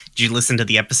Did you listen to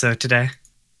the episode today?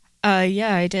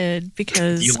 Yeah, I did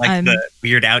because You like the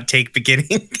weird outtake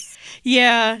beginning?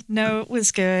 Yeah, no, it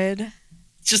was good.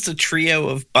 Just a trio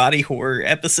of body horror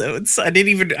episodes.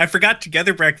 I forgot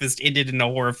Together Breakfast ended in a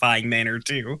horrifying manner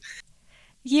too.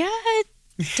 Yeah, it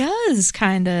does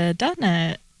kinda, doesn't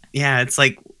it? Yeah, it's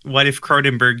like, what if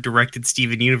Cronenberg directed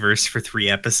Steven Universe for 3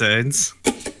 episodes?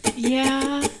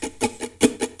 Yeah.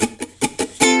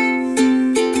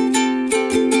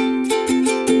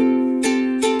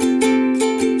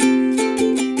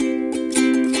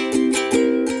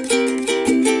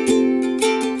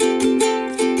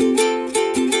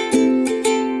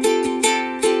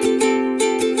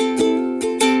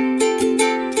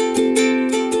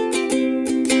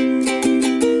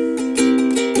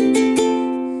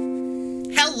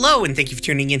 Hello, and thank you for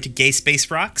tuning in to Gay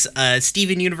Space Rocks,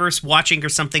 Steven Universe Watching or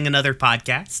Something Another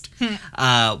podcast,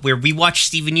 where we watch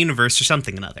Steven Universe or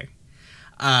Something Another.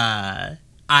 I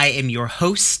am your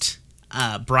host,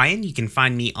 Brian. You can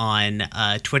find me on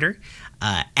Twitter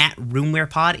at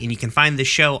RoomwarePod, and you can find the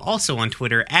show also on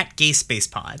Twitter at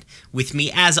GaySpacePod. With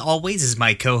me, as always, is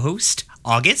my co-host,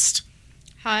 August.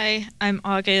 Hi, I'm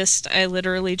August. I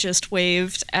literally just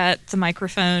waved at the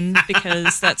microphone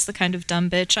because that's the kind of dumb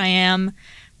bitch I am.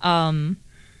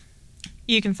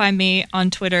 You can find me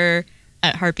on Twitter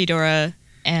at Harpydora,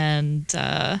 and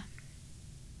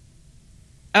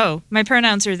my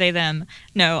pronouns are they, them.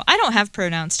 No, I don't have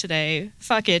pronouns today.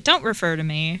 Fuck it, don't refer to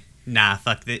me. Nah,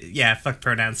 fuck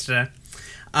pronouns today.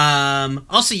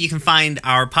 Also, you can find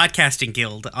our podcasting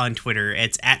guild on Twitter.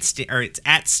 It's at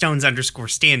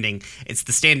Stones_standing. It's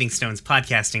the Standing Stones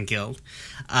Podcasting Guild.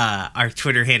 Our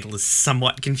Twitter handle is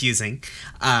somewhat confusing.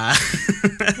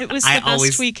 It was the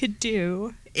best we could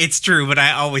do. It's true, but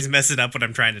I always mess it up when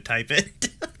I'm trying to type it.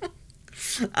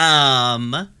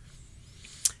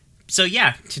 So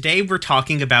yeah, today we're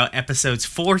talking about episodes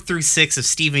 4 through 6 of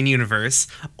Steven Universe,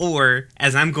 or,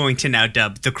 as I'm going to now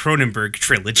dub, the Cronenberg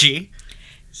trilogy.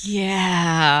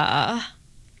 Yeah.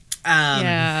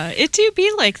 Yeah, it do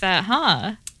be like that,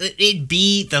 huh? It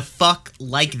be the fuck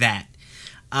like that.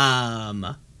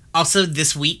 Also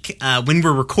this week, when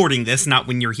we're recording this, not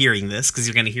when you're hearing this, because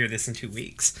you're going to hear this in 2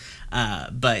 weeks,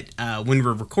 but when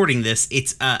we're recording this,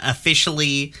 it's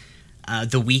officially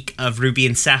the week of Ruby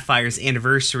and Sapphire's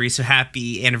anniversary, so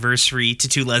happy anniversary to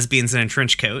 2 lesbians in a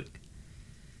trench coat.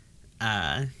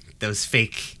 Those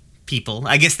fake people.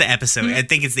 I guess the episode, I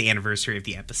think it's the anniversary of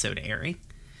the episode airing,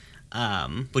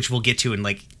 which we'll get to in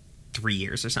like 3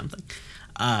 years or something.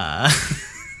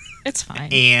 It's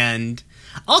fine. And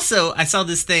also, I saw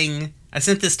this thing, I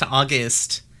sent this to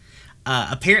August.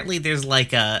 Apparently there's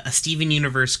like a Steven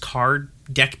Universe card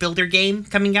deck builder game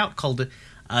coming out called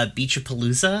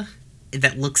Beachapalooza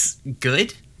that looks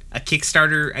good. A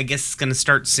Kickstarter, I guess, is going to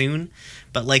start soon.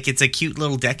 But, like, it's a cute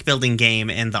little deck building game,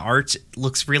 and the art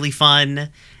looks really fun,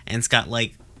 and it's got,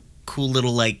 like, cool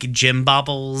little, like, gem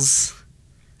baubles.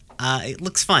 It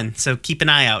looks fun, so keep an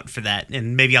eye out for that,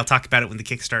 and maybe I'll talk about it when the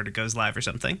Kickstarter goes live or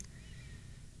something.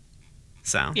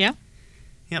 So. Yeah.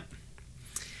 Yep.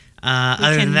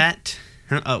 Other than that...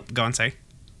 Oh, go on, sorry.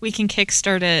 We can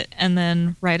kickstart it and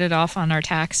then write it off on our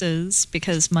taxes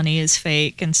because money is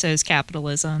fake and so is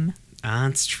capitalism.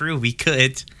 It's true, we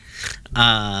could.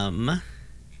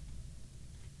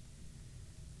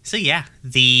 So yeah,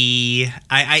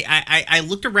 I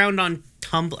looked around on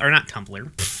Tumblr, or not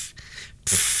Tumblr.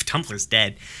 Tumblr's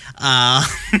dead.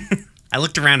 I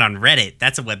looked around on Reddit.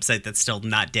 That's a website that's still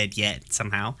not dead yet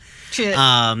somehow. Shit.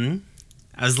 I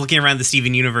was looking around the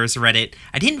Steven Universe Reddit.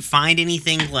 I didn't find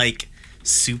anything like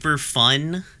super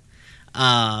fun.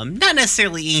 Not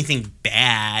necessarily anything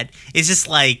bad. It's just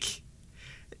like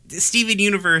Steven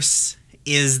Universe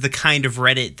is the kind of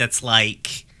Reddit that's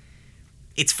like,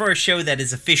 it's for a show that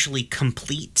is officially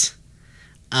complete,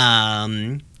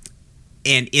 and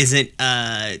isn't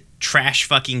trash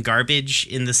fucking garbage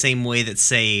in the same way that,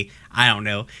 say, I don't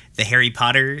know, the Harry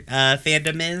Potter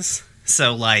fandom is.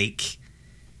 So like,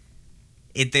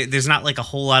 there's not like a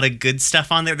whole lot of good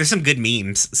stuff on there. There's some good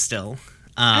memes still.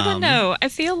 I don't know. I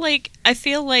feel like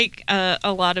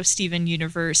a lot of Steven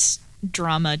Universe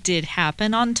drama did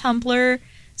happen on Tumblr,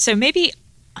 so maybe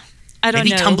I don't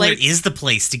know. Maybe Tumblr is the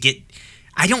place to get.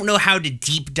 I don't know how to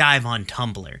deep dive on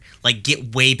Tumblr, like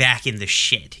get way back in the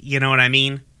shit. You know what I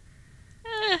mean?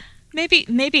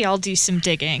 Maybe I'll do some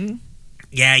digging.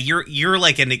 Yeah, you're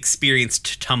like an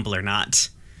experienced Tumblr not.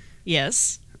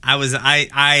 Yes.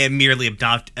 I merely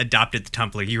adopted the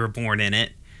Tumblr. You were born in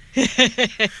it.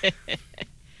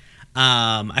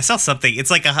 I saw something.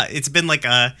 It's been like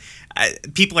a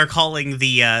people are calling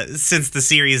the since the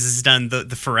series is done the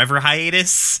forever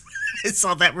hiatus. I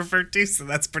saw that referred to, so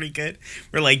that's pretty good.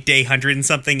 We're like day 100 and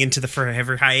something into the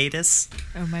forever hiatus.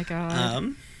 Oh my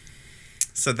god.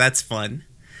 So that's fun.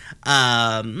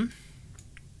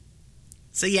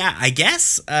 So yeah, I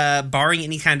guess, barring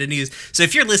any kind of news. So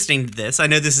if you're listening to this, I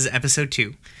know this is episode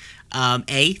 2.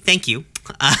 Thank you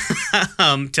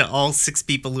to all 6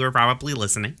 people who are probably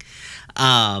listening.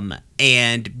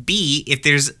 And B, if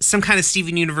there's some kind of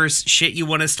Steven Universe shit you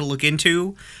want us to look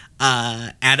into,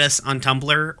 add us on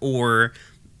Tumblr or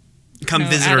come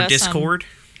visit our Discord.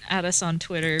 Add us on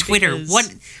Twitter. Twitter.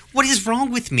 What is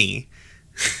wrong with me?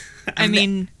 I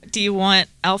mean, do you want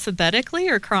alphabetically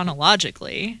or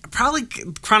chronologically? Probably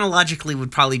chronologically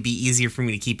would probably be easier for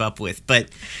me to keep up with, but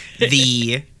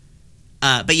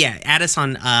but yeah, add us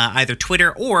on either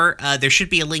Twitter or there should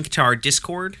be a link to our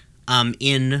Discord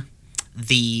in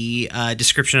the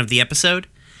description of the episode.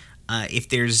 If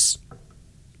there's...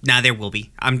 there will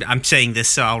be. I'm saying this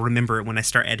so I'll remember it when I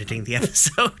start editing the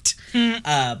episode.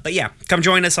 But yeah, come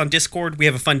join us on Discord. We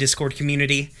have a fun Discord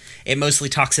community. It mostly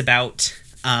talks about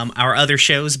our other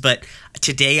shows, but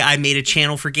today I made a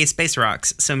channel for Gay Space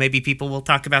Rocks, so maybe people will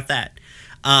talk about that.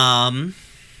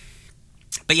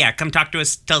 But yeah, come talk to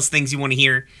us. Tell us things you want to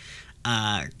hear,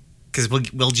 because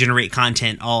we'll generate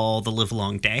content all the live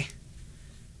long day.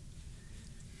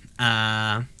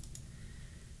 All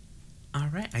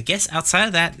right, I guess outside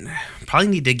of that, probably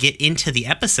need to get into the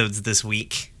episodes this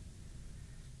week.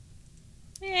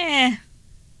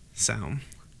 So,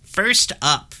 first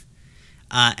up,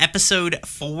 episode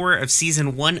 4 of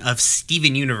season 1 of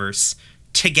Steven Universe,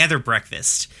 Together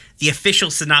Breakfast. The official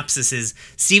synopsis is,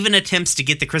 Steven attempts to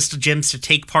get the Crystal Gems to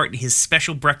take part in his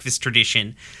special breakfast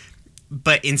tradition,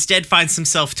 but instead finds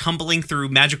himself tumbling through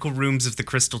magical rooms of the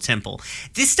Crystal Temple.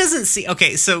 This doesn't seem...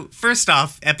 Okay, so first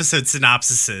off, episode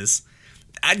synopsises.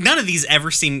 None of these ever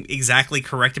seem exactly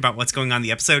correct about what's going on in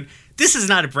the episode. This is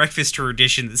not a breakfast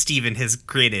tradition that Steven has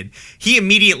created. He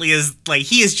immediately is,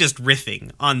 he is just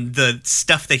riffing on the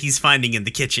stuff that he's finding in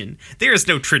the kitchen. There is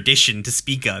no tradition to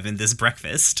speak of in this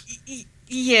breakfast.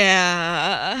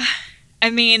 Yeah. I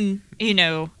mean,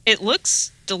 it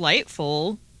looks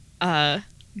delightful.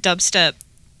 Dubstep,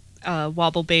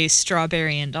 wobble bass,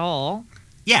 strawberry and all.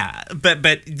 Yeah, but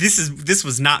this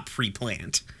was not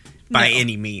pre-planned. By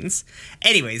any means.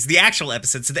 Anyways, the actual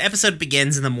episode. So the episode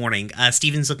begins in the morning.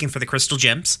 Steven's looking for the Crystal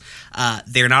Gems.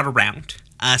 They're not around.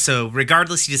 So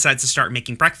regardless, he decides to start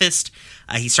making breakfast.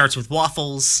 He starts with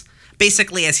waffles.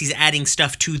 Basically, as he's adding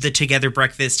stuff to the Together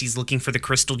Breakfast, he's looking for the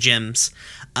Crystal Gems.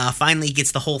 Finally, he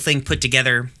gets the whole thing put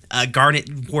together.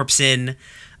 Garnet warps in,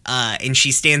 and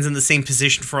she stands in the same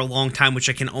position for a long time, which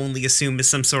I can only assume is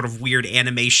some sort of weird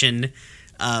animation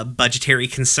budgetary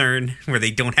concern where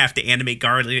they don't have to animate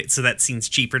Garnet, so that seems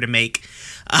cheaper to make.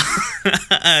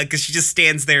 Because she just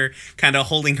stands there kind of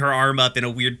holding her arm up in a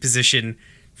weird position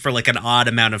for an odd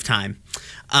amount of time.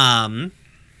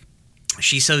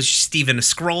 She shows Steven a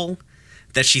scroll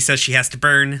that she says she has to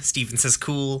burn. Steven says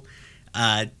cool.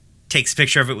 Takes a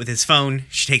picture of it with his phone.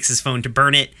 She takes his phone to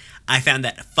burn it. I found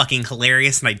that fucking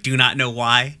hilarious, and I do not know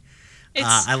why.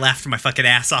 I laughed my fucking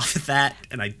ass off at that,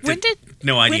 and I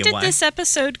no idea why. When did this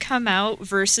episode come out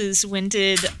versus when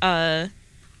did the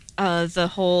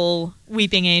whole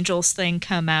Weeping Angels thing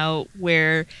come out,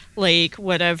 where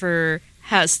whatever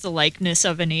has the likeness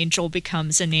of an angel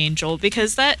becomes an angel?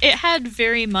 Because it had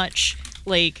very much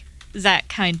that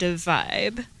kind of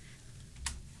vibe.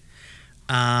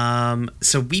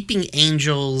 So Weeping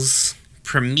Angels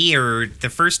premiered, the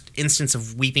first instance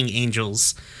of Weeping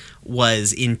Angels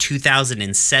was in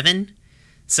 2007.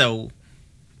 So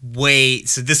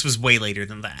this was way later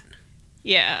than that.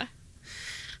 Yeah.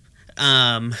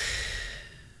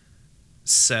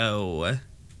 So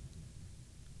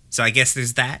I guess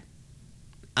there's that.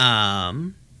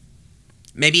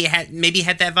 Maybe it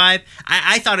had that vibe.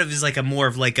 I thought it was a more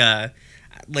of I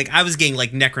was getting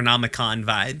Necronomicon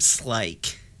vibes,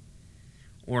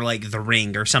 or The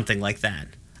Ring or something like that.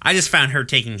 I just found her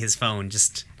taking his phone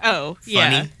just funny.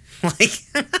 Yeah.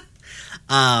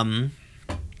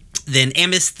 Then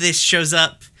Amethyst shows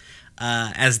up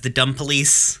as the dumb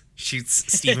police,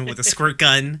 shoots Steven with a squirt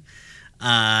gun.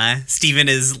 Steven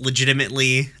is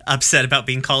legitimately upset about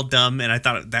being called dumb, and I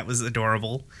thought that was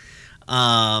adorable.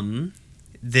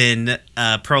 Then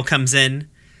Pearl comes in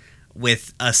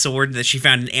with a sword that she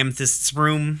found in Amethyst's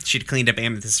room. She'd cleaned up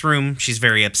Amethyst's room. She's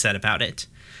very upset about it.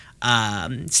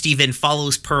 Steven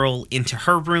follows Pearl into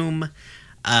her room,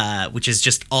 which is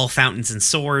just all fountains and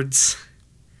swords.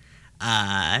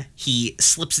 He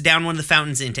slips down one of the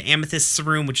fountains into Amethyst's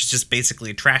room, which is just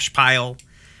basically a trash pile.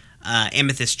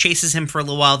 Amethyst chases him for a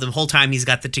little while. The whole time he's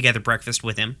got the Together Breakfast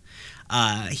with him.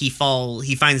 He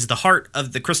finds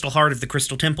the crystal heart of the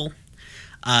Crystal Temple.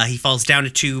 He falls down a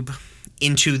tube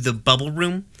into the bubble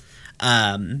room,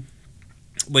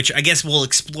 which I guess we'll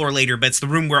explore later, but it's the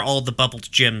room where all the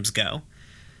bubbled gems go.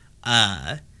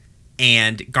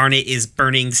 And Garnet is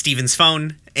burning Steven's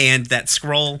phone, and the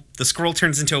scroll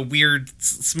turns into a weird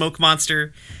smoke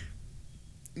monster.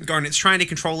 Garnet's trying to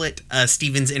control it.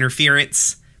 Steven's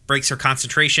interference breaks her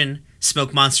concentration.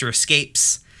 Smoke monster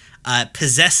escapes,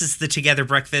 possesses the Together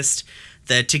Breakfast.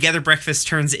 The Together Breakfast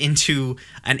turns into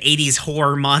an 80s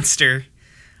horror monster.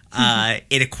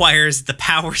 It acquires the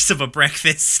powers of a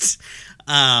breakfast,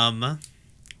 and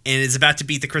is about to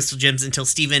beat the crystal gems until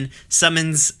Steven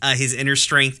summons his inner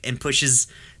strength and pushes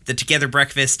the Together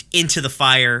Breakfast into the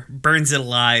fire, burns it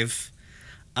alive.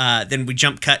 Then we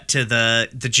jump cut to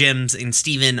the gems and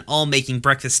Steven all making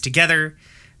breakfast together.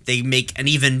 They make an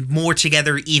even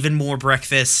more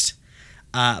breakfast,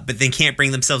 but then can't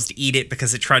bring themselves to eat it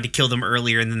because it tried to kill them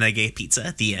earlier, and then they get pizza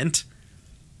at the end.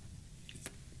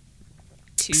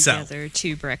 Together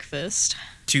to breakfast.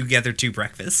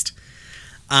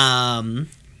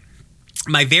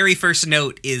 My very first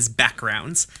note is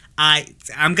backgrounds. I'm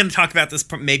going to talk about this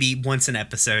maybe once an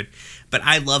episode, but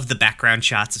I love the background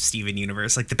shots of Steven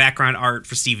Universe. Like, the background art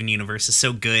for Steven Universe is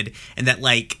so good, and that,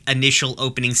 like, initial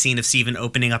opening scene of Steven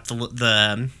opening up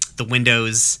the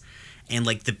windows and,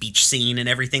 like, the beach scene and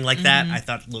everything like that, I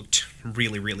thought looked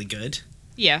really, really good.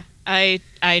 Yeah, I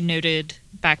noted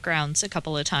backgrounds a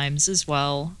couple of times as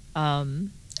well,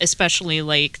 especially,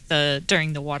 like,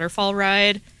 during the waterfall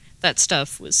ride. That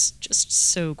stuff was just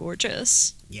so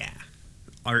gorgeous. Yeah.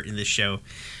 Art in this show,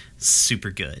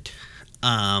 super good.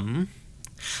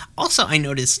 Also, I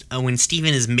noticed when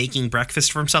Steven is making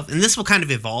breakfast for himself, and this will kind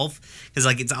of evolve, because,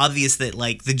 like, it's obvious that,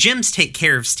 like, the gems take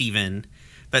care of Steven,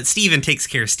 but Steven takes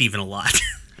care of Steven a lot.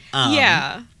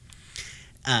 Yeah.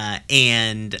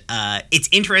 And it's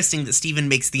interesting that Steven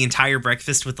makes the entire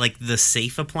breakfast with, like, the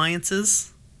safe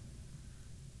appliances.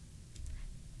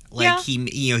 Like, he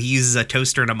uses a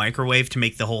toaster and a microwave to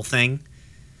make the whole thing.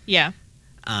 Yeah.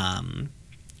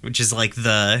 Which is like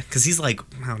because he's like,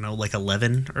 I don't know, like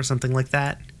 11 or something like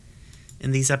that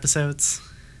in these episodes.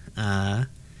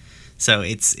 So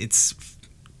it's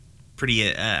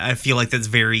pretty, I feel like that's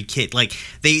very kid, like,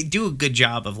 they do a good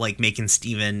job of, like, making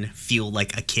Steven feel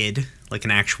like a kid, like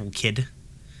an actual kid,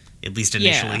 at least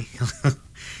initially. Yeah.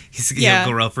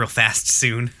 He'll grow up real fast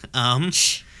soon.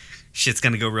 Shit's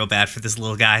gonna go real bad for this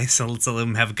little guy, so let's let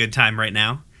him have a good time right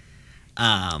now.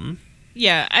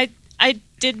 Yeah, I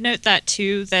did note that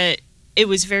too, that it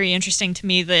was very interesting to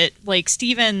me that, like,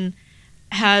 Steven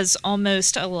has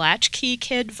almost a latchkey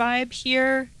kid vibe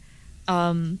here,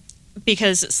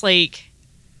 because it's like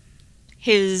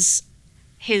his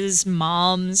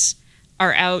moms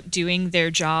are out doing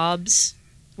their jobs,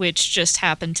 which just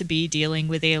happen to be dealing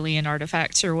with alien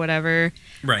artifacts or whatever.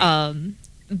 Right.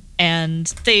 And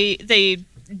they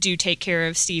do take care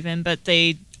of Steven, but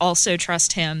they also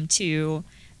trust him to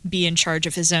be in charge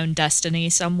of his own destiny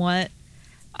somewhat.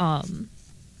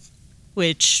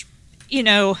 Which,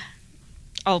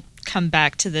 I'll come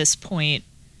back to this point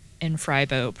in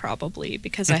Frybo probably,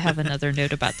 because I have another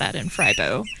note about that in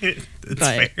Frybo. That's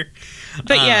fair.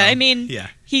 But yeah, I mean, yeah.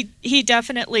 He's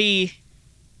definitely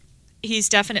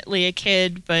a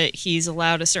kid, but he's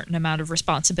allowed a certain amount of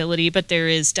responsibility, but there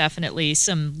is definitely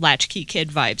some latchkey kid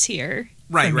vibes here.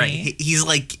 Right. He's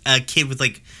like a kid with,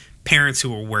 like, parents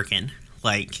who are working.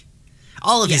 Like,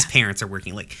 all of his parents are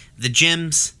working. Like, the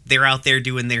gems, they're out there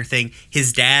doing their thing.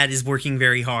 His dad is working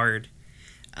very hard.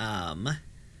 I'm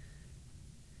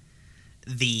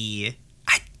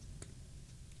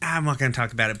not going to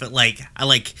talk about it, but, like, I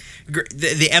like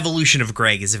the evolution of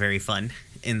Greg is very fun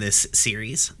in this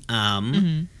series.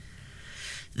 In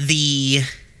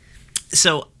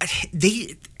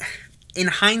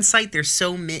hindsight, there's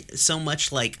so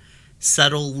much, like,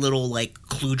 subtle little, like,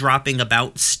 clue dropping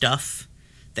about stuff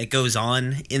that goes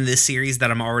on in this series that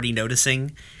I'm already noticing,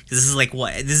 because this is like,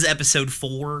 this is episode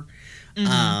 4,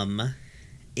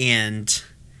 and,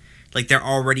 like, they're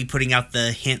already putting out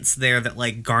the hints there that,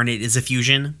 like, Garnet is a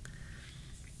fusion,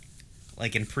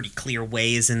 like, in pretty clear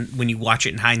ways, and when you watch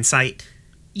it in hindsight.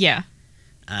 Yeah.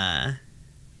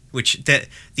 Which the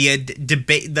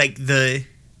debate, like, the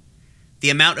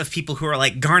amount of people who are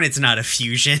like, Garnet's not a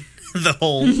fusion,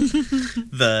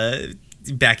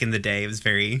 back in the day, it was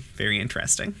very, very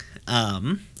interesting.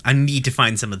 I need to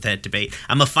find some of that debate.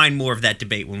 I'm gonna find more of that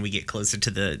debate when we get closer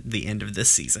to the end of this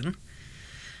season.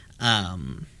 I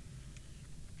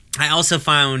also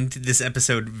found this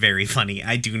episode very funny.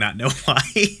 I do not know why.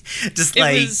 Just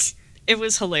It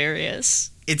was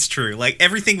hilarious. It's true. Like,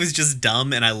 everything was just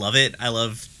dumb, and I love it. I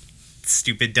love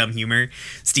stupid, dumb humor.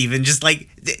 Steven just, like,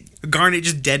 Garnet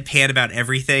just deadpan about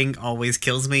everything always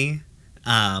kills me.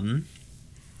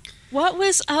 What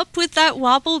was up with that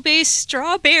wobble-based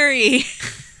strawberry?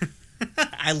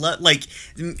 I love, like,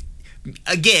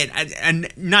 again,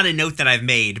 not a note that I've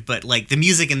made, but, like, the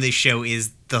music in this show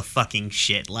is the fucking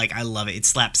shit. Like, I love it. It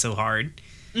slaps so hard.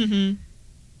 Mm-hmm.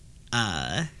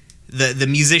 The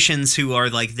musicians who are,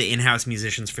 like, the in-house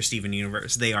musicians for Steven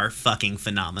Universe, they are fucking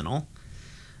phenomenal.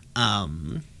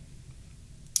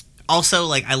 Also,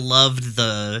 like, I loved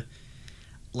the,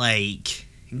 like,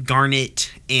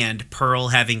 Garnet and Pearl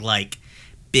having, like,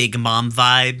 big mom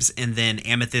vibes, and then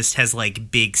Amethyst has, like,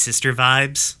 big sister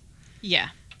vibes.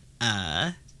 Yeah.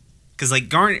 Because, like,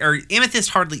 Garnet or Amethyst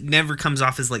hardly never comes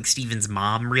off as, like, Steven's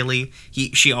mom, really.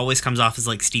 She always comes off as,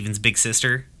 like, Steven's big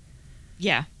sister.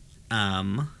 Yeah.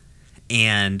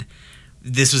 And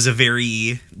this was a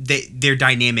very their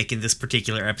dynamic in this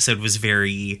particular episode was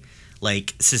very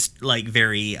like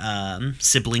very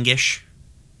siblingish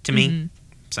to me. Mm-hmm.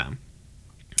 So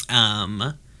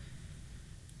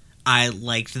I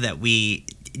liked that we,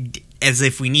 as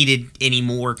if we needed any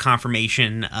more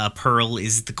confirmation, Pearl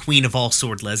is the queen of all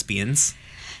sword lesbians.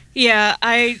 Yeah,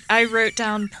 I wrote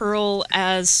down Pearl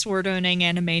as sword-owning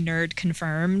anime nerd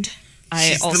confirmed.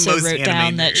 I also wrote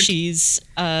down that she's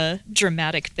a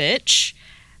dramatic bitch.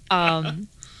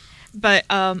 But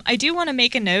I do want to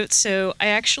make a note. So I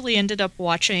actually ended up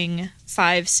watching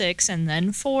 5, 6, and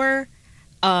then 4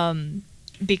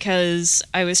 because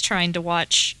I was trying to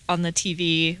watch on the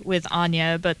TV with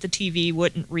Anya, but the TV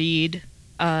wouldn't read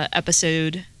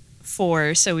episode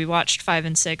 4. So we watched 5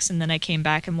 and 6, and then I came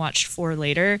back and watched 4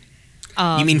 later.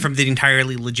 You mean from the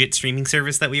entirely legit streaming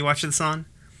service that we watched this on?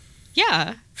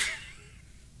 Yeah.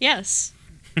 Yes,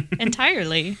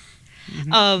 entirely.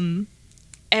 Mm-hmm.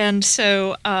 And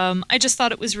so I just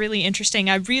thought it was really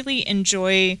interesting. I really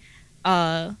enjoy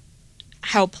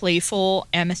how playful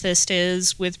Amethyst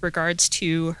is with regards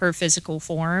to her physical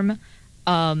form,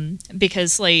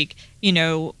 because, like, you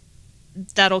know,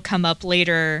 that'll come up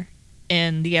later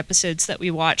in the episodes that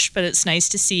we watched, but it's nice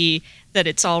to see that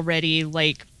it's already,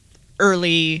 like,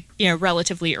 early, you know,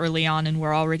 relatively early on, and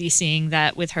we're already seeing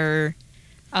that with her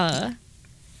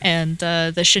and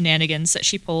the shenanigans that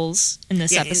she pulls in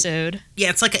this episode.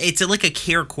 It's like a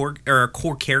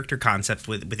core character concept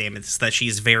with Amethyst, that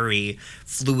she's very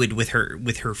fluid with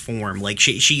her form. Like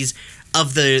she's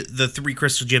of the 3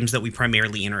 crystal gems that we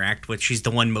primarily interact with, she's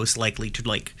the one most likely to,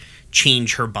 like,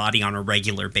 change her body on a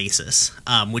regular basis,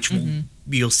 which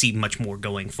you'll see much more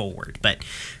going forward. But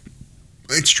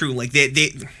it's true, like they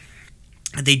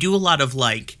do a lot of,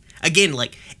 like, again,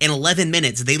 like, in 11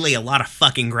 minutes, they lay a lot of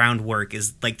fucking groundwork.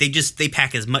 Is like they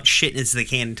pack as much shit as they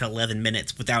can into 11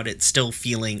 minutes without it still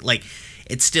feeling like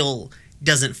it still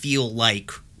doesn't feel like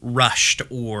rushed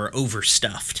or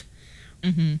overstuffed.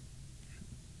 Mm-hmm.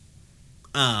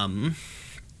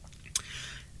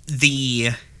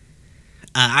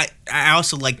 I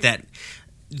also like that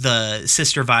the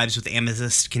sister vibes with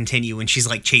Amethyst continue when she's,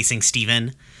 like, chasing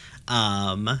Steven.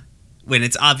 When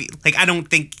it's obvious, like,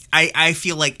 I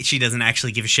feel like she doesn't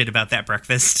actually give a shit about that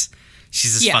breakfast.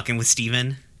 She's just fucking with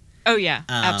Steven. Oh, yeah,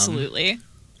 absolutely.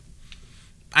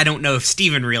 I don't know if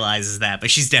Steven realizes that, but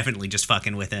she's definitely just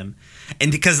fucking with him.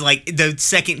 And because, like,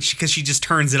 because she just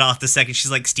turns it off the second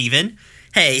she's like, Steven,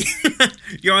 hey,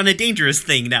 you're on a dangerous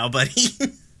thing now, buddy.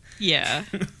 Yeah.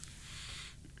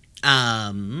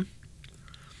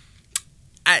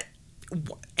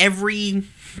 Every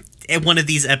one of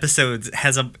these episodes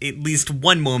has at least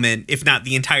one moment, if not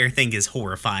the entire thing, is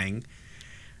horrifying.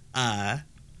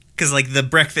 Because, like,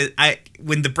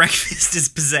 when the breakfast is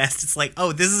possessed, it's like,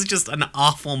 oh, this is just an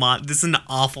awful this is an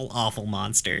awful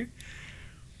monster.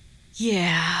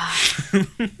 Yeah.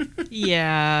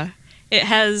 Yeah. It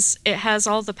has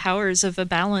all the powers of a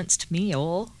balanced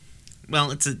meal.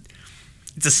 Well, it's a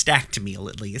stacked meal,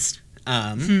 at least.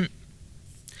 I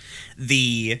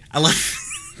love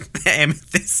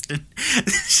Amethyst and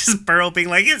just Pearl being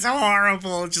like, it's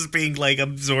horrible, just being, like,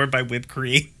 absorbed by whipped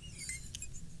cream.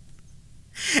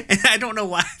 And I don't know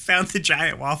why I found the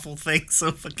giant waffle thing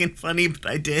so fucking funny, but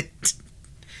I did.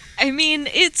 I mean,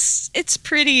 it's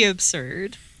pretty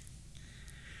absurd.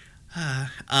 I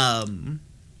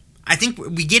think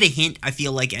we get a hint, I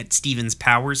feel like, at Steven's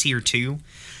powers here too.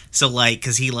 So, like,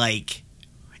 because he, like,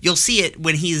 you'll see it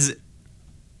when he's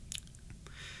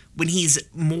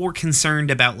more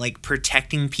concerned about, like,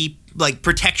 protecting people. Like,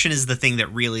 protection is the thing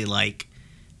that really, like,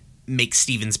 makes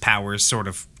Steven's powers sort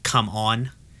of come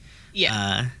on.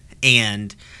 Yeah.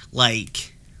 And,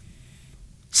 like,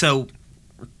 so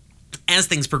as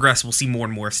things progress, we'll see more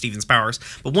and more of Steven's powers.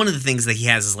 But one of the things that he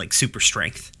has is like super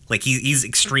strength. Like he's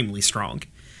extremely strong.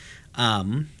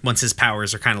 Once his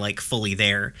powers are kind of like fully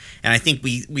there, and I think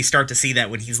we start to see that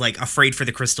when he's like afraid for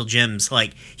the crystal gems.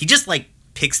 Like he just like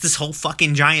picks this whole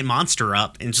fucking giant monster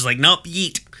up and just like, nope,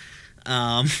 yeet,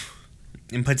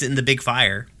 and puts it in the big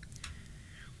fire.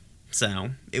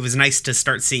 So it was nice to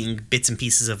start seeing bits and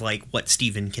pieces of like what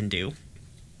Steven can do.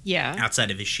 Yeah.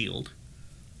 Outside of his shield.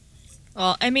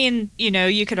 Well, I mean,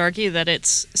 you could argue that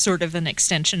it's sort of an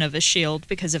extension of his shield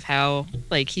because of how,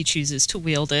 like, he chooses to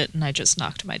wield it, and I just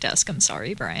knocked my desk. I'm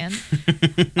sorry, Brian.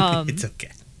 It's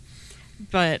okay.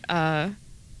 But,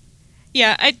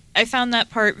 yeah, I found that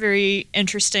part very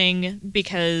interesting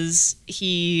because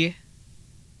he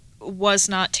was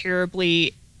not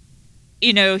terribly...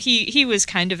 he was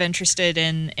kind of interested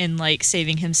in, like,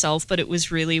 saving himself, but it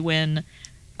was really when...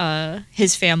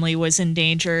 his family was in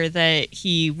danger that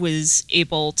he was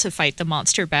able to fight the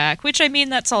monster back, which I mean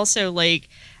that's also like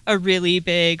a really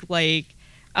big like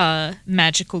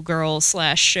magical girl /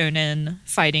 shonen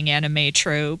fighting anime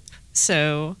trope,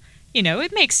 so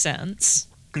it makes sense.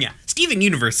 Yeah, Steven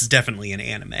Universe is definitely an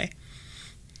anime.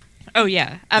 Oh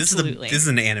yeah, absolutely. This is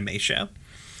an anime show.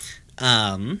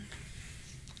 So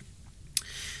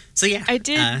yeah, I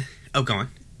did go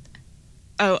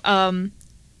on.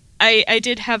 I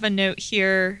did have a note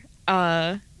here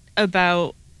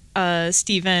about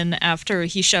Steven after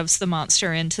he shoves the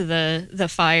monster into the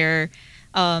fire.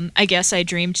 I guess I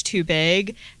dreamed too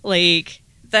big. Like,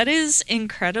 that is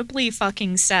incredibly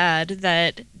fucking sad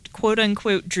that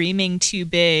quote-unquote dreaming too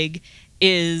big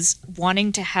is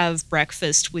wanting to have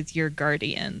breakfast with your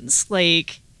guardians.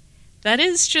 Like, that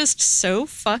is just so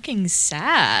fucking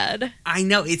sad. I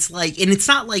know, it's like, and it's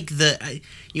not like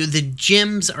the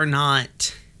gems are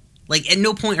not... Like, at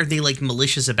no point are they, like,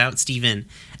 malicious about Steven.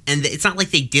 And it's not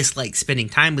like they dislike spending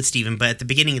time with Steven, but at the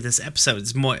beginning of this episode,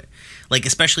 it's more... Like,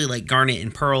 especially, like, Garnet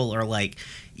and Pearl are, like...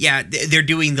 Yeah, they're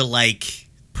doing the, like,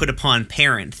 put-upon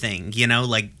parent thing,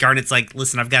 Like, Garnet's like,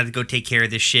 listen, I've got to go take care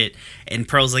of this shit. And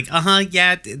Pearl's like,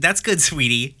 yeah, that's good,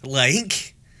 sweetie.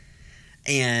 Like...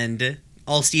 And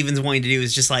all Steven's wanting to do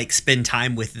is just, like, spend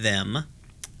time with them.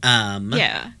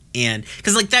 Yeah. And...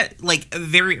 Because, like, that... Like,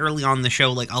 very early on in the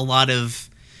show, like, a lot of...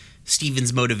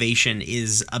 Steven's motivation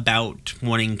is about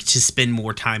wanting to spend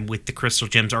more time with the crystal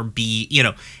gems or be,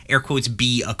 air quotes,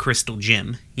 be a crystal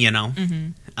gem,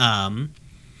 Mm-hmm.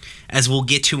 As we'll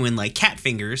get to in, like, Cat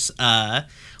Fingers, where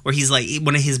he's, like,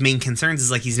 one of his main concerns is,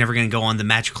 like, he's never going to go on the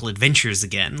magical adventures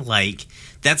again. Like,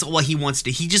 that's what he wants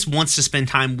to... He just wants to spend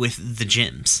time with the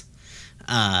gems.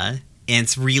 And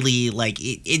it's really, like,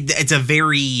 it's a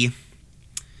very...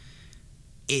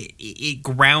 It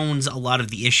grounds a lot of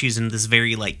the issues in this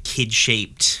very, like,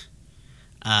 kid-shaped,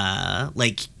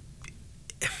 like,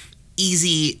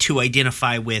 easy to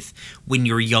identify with when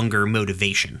you're younger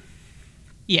motivation.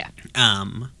 Yeah.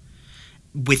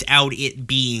 Without it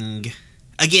being,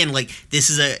 again, like, this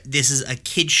is a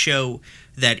kid show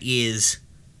that is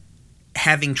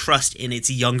having trust in its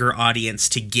younger audience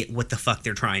to get what the fuck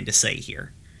they're trying to say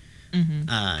here. Mm-hmm.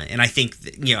 And I think,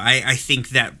 I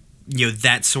think that,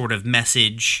 that sort of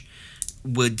message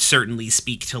would certainly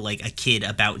speak to, like, a kid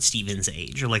about Steven's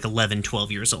age, or, like, 11,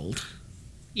 12 years old.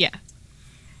 Yeah.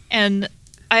 And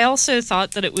I also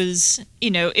thought that it was,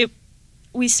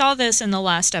 we saw this in the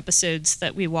last episodes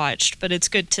that we watched, but it's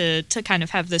good to kind of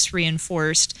have this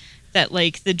reinforced that,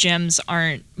 like, the gems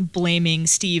aren't blaming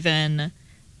Steven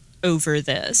over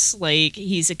this. Like,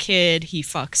 he's a kid, he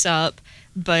fucks up,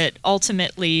 but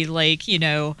ultimately, like,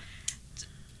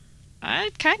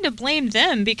 I'd kind of blame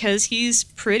them because he's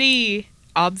pretty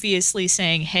obviously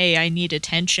saying, hey, I need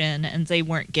attention, and they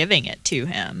weren't giving it to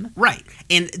him. Right.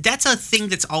 And that's a thing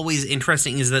that's always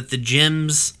interesting, is that the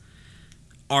gems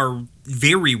are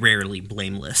very rarely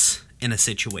blameless in a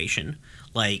situation.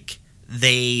 Like,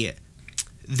 they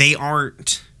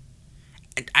aren't...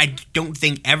 I don't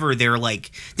think ever they're,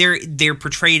 like... They're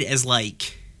portrayed as,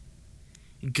 like,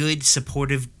 good,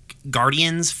 supportive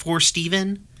guardians for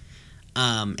Steven.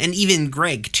 And even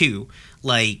Greg too,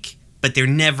 like, but they're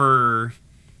never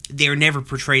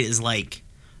portrayed as, like,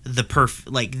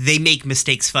 like, they make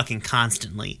mistakes fucking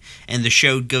constantly, and the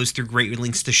show goes through great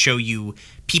lengths to show you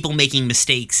people making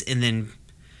mistakes and then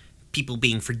people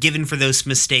being forgiven for those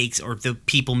mistakes, or the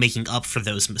people making up for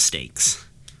those mistakes,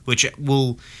 which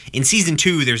will, in season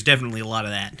 2, there's definitely a lot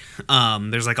of that.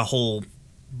 There's, like, a whole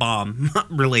bomb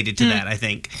related to that, I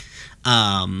think.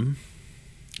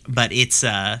 But it's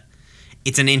an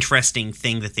interesting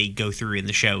thing that they go through in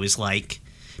the show, is, like,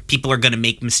 people are going to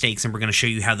make mistakes, and we're going to show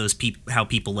you how how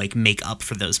people, like, make up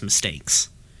for those mistakes.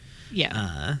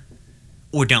 Yeah.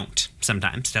 or don't.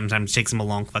 Sometimes it takes them a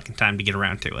long fucking time to get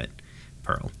around to it.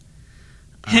 Pearl.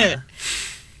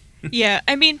 Yeah,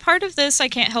 I mean, part of this, I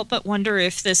can't help but wonder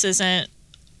if this isn't...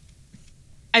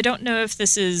 I don't know if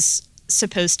this is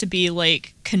supposed to be,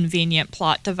 like, convenient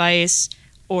plot device,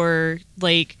 or,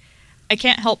 like, I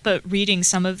can't help but reading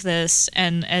some of this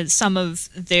and as some of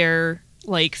their,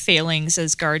 like, failings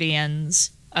as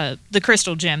guardians, the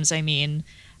crystal gems, I mean.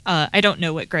 I don't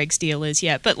know what Greg's deal is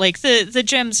yet, but, like, the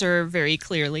gems are very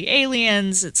clearly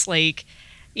aliens. It's like,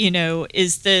 you know,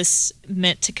 is this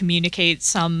meant to communicate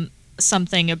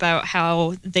something about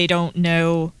how they don't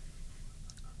know...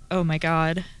 Oh my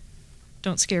god.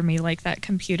 Don't scare me like that,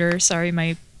 computer. Sorry,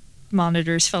 my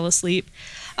monitors fell asleep.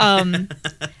 And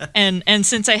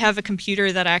since I have a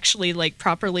computer that actually, like,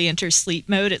 properly enters sleep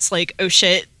mode, it's like, oh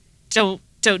shit, don't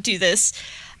do this.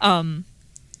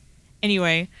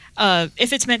 Anyway,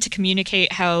 if it's meant to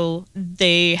communicate how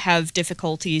they have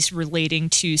difficulties relating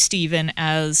to Steven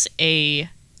as a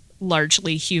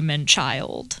largely human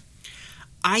child.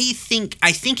 I think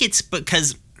it's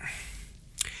because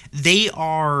they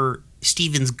are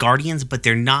Steven's guardians, but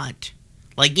they're not,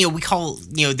 like, you know, we call,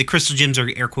 you know, the crystal gems are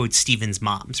air quotes Steven's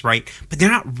moms, right? But they're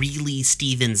not really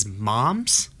Steven's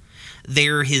moms.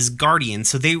 They're his guardians.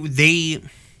 So they you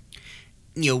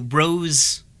know,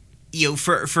 Rose, you know,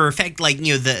 for effect, like,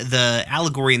 you know, the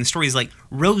allegory in the story is like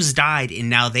Rose died and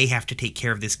now they have to take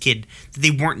care of this kid that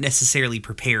they weren't necessarily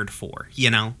prepared for,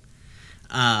 you know?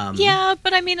 Yeah,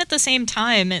 but I mean, at the same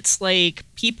time, it's like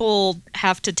people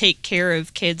have to take care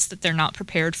of kids that they're not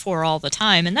prepared for all the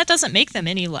time, and that doesn't make them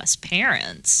any less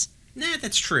parents. Nah,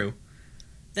 that's true.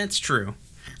 That's true.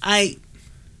 I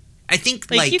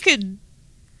think, like you could...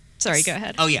 Sorry, go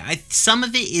ahead. Oh, yeah. Some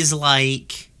of it is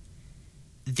like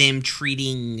them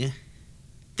treating...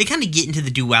 They kind of get into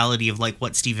the duality of, like,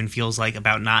 what Steven feels like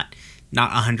about not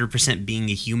 100% being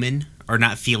a human, or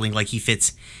not feeling like he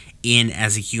fits in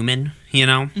as a human, you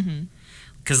know?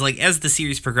 Because, like, as the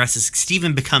series progresses,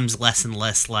 Steven becomes less and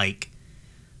less like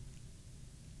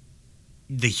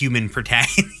the human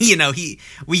protagonist. You know,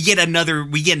 we get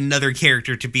another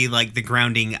character to be like the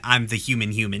grounding, I'm the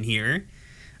human here.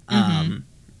 But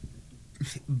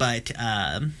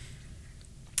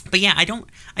yeah, I don't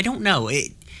know.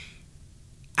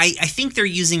 I think they're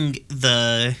using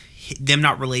them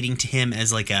not relating to him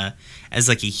as like a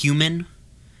human,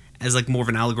 as like more of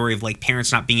an allegory of like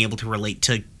parents not being able to relate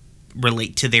to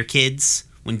their kids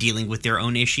when dealing with their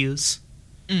own issues.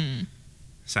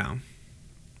 So, I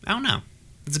don't know.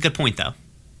 It's a good point, though.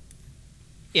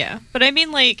 Yeah, but I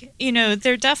mean, like, you know,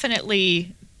 they're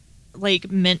definitely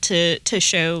like meant to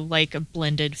show like a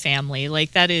blended family.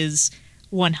 Like, that is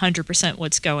 100%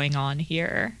 what's going on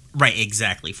here. Right,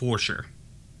 exactly, for sure.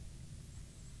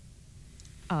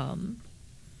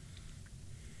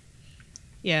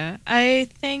 Yeah, I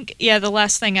think, the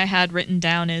last thing I had written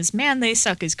down is, man, they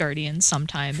suck as guardians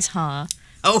sometimes, huh?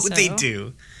 Oh, so. They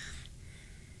do.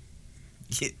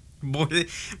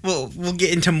 We'll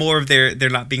get into more of their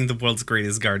not being the world's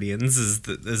greatest guardians as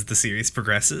the series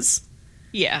progresses.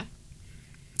 Yeah.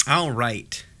 All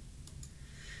right.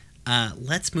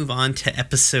 Let's move on to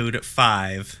episode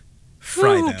 5,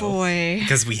 Friday. Oh, boy.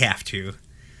 Because we have to.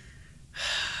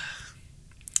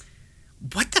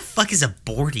 What the fuck is a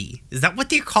boardie? Is that what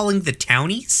they're calling the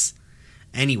townies?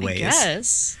 Anyways. I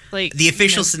guess. Like, the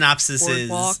official synopsis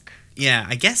boardwalk. is... Yeah,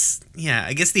 I guess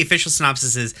the official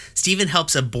synopsis is Steven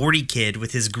helps a boardie kid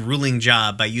with his grueling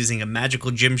job by using a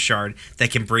magical gem shard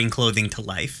that can bring clothing to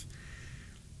life.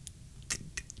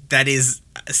 That is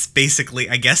basically,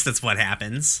 I guess that's what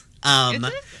happens. So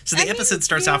the episode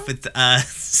starts off with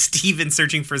Steven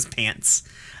searching for his pants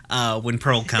when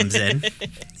Pearl comes in.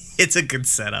 It's a good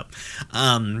setup.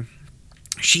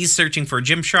 She's searching for a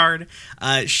gem shard.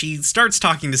 She starts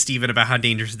talking to Steven about how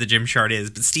dangerous the gem shard is,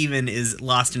 but Steven is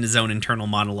lost in his own internal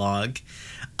monologue.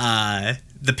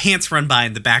 The pants run by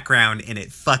in the background, and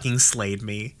it fucking slayed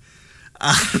me.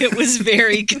 It was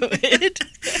very good.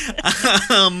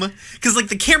 Because, like,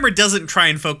 the camera doesn't try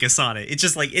and focus on it. It's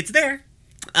just, like, it's there.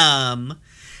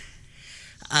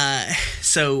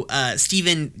 So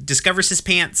Steven discovers his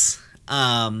pants,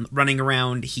 running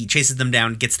around. He chases them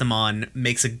down, gets them on,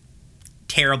 makes a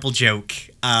terrible joke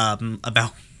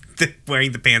about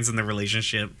wearing the pants in the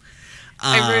relationship.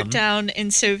 I wrote down,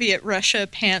 in Soviet Russia,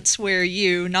 pants wear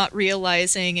you, not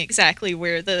realizing exactly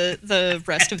where the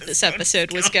rest of this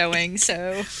episode was going.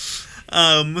 So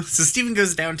Steven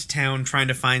goes down to town trying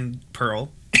to find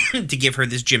Pearl to give her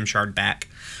this gem shard back.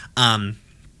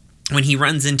 When he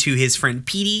runs into his friend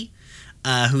Petey,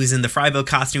 who's in the Frybo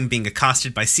costume being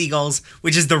accosted by seagulls,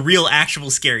 which is the real, actual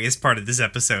scariest part of this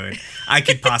episode I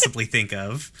could possibly think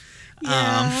of.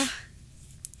 Yeah.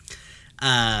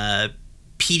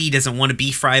 Petey doesn't want to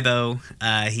be Frybo.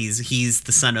 He's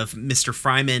the son of Mr.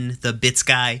 Fryman, the bits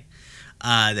guy,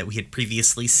 that we had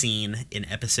previously seen in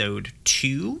episode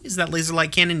 2. Is that Laser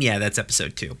Light Cannon? Yeah, that's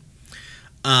episode 2.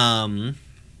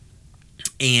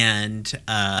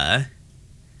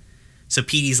 So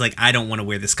Petey's like, I don't want to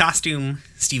wear this costume.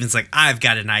 Steven's like, I've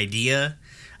got an idea.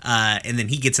 And then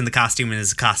he gets in the costume and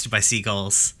is accosted by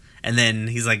seagulls. And then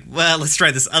he's like, well, let's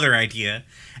try this other idea.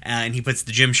 And he puts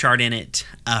the gem shard in it.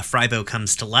 Frybo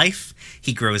comes to life.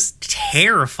 He grows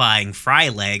terrifying fry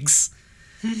legs.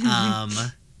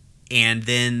 And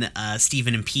then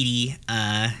Steven and Petey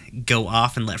go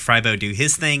off and let Frybo do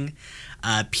his thing.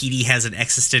 Petey has an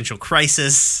existential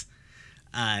crisis.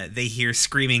 They hear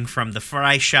screaming from the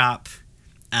fry shop.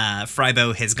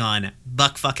 Frybo has gone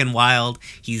buck fucking wild.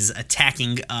 He's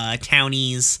attacking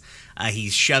townies.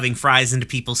 He's shoving fries into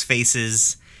people's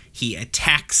faces. He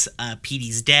attacks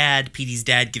Petey's dad. Petey's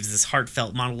dad gives this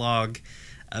heartfelt monologue,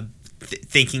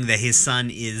 thinking that his son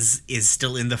is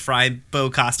still in the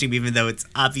Frybo costume, even though it's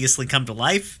obviously come to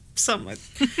life somewhat.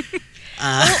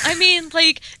 Well, I mean,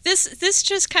 like, this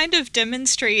just kind of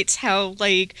demonstrates how,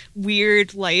 like,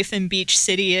 weird life in Beach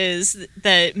City is,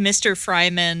 that Mr.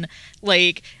 Fryman,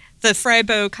 like, the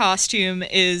Frybo costume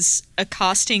is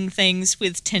accosting things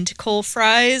with tentacle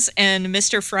fries, and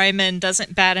Mr. Fryman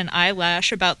doesn't bat an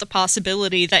eyelash about the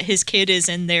possibility that his kid is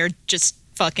in there just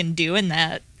fucking doing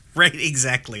that. Right,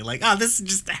 exactly. Like, oh, this is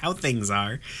just how things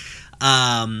are.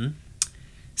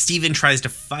 Steven tries to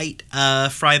fight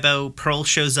Frybo. Pearl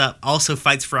shows up, also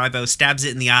fights Frybo, stabs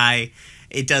it in the eye.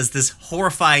 It does this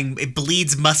horrifying... It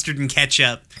bleeds mustard and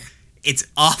ketchup. It's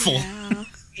awful.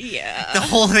 Yeah. The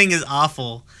whole thing is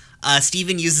awful.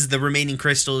 Steven uses the remaining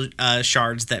crystal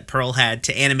shards that Pearl had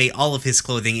to animate all of his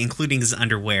clothing, including his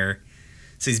underwear.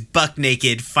 So he's buck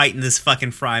naked, fighting this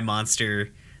fucking fry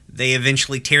monster. They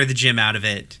eventually tear the gem out of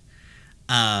it.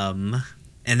 And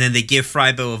then they give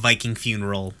Frybo a Viking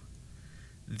funeral.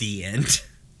 The end.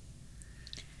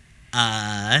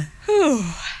 I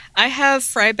have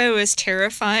Frybo is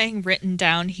terrifying written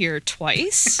down here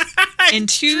twice in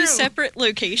two separate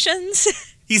locations.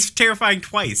 He's terrifying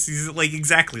twice. He's like,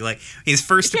 exactly, like his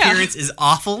first appearance is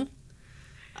awful.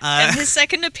 And his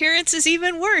second appearance is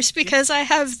even worse because I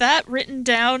have that written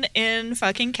down in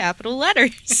fucking capital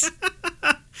letters.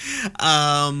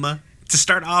 To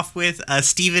start off with,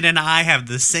 Steven and I have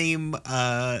the same,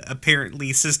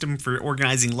 apparently, system for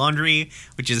organizing laundry,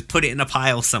 which is put it in a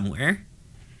pile somewhere.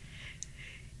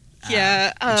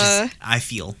 Yeah. I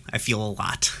feel a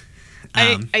lot.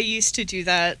 I used to do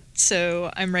that,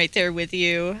 so I'm right there with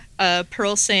you.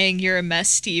 Pearl saying, you're a mess,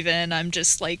 Steven. I'm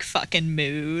just like, fucking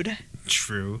mood.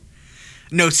 True.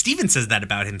 No, Steven says that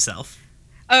about himself.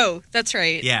 Oh, that's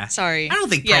right. Yeah. Sorry. I don't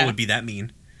think Pearl would be that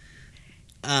mean.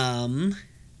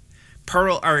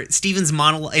 Steven's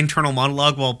internal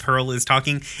monologue while Pearl is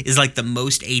talking is like the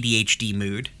most ADHD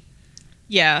mood.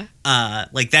 Yeah.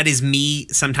 Like that is me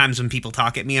sometimes when people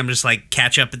talk at me. I'm just like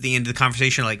catch up at the end of the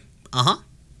conversation like, uh-huh.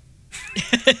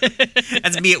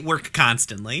 That's me at work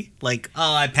constantly. Like,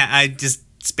 oh, I just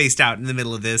spaced out in the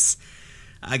middle of this.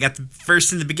 I got the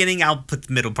first in the beginning. I'll put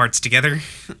the middle parts together.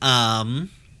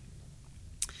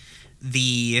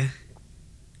 The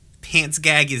pants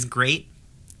gag is great.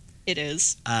 It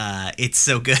is. It's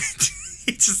so good.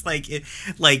 It's just like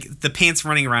the pants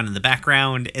running around in the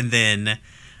background, and then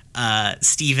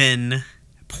Steven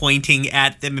pointing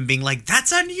at them and being like,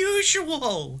 "That's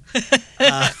unusual."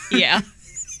 Yeah.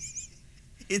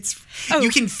 You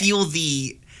can feel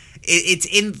it's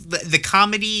in the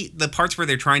comedy, the parts where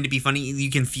they're trying to be funny. You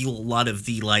can feel a lot of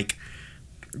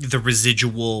the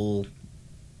residual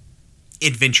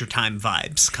Adventure Time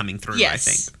vibes coming through. Yes. I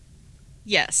think.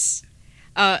 Yes.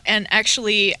 And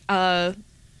actually, I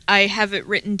have it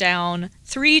written down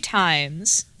 3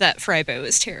 times that Frybo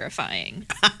is terrifying.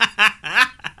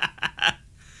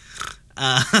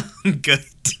 Good.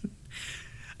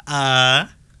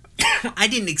 I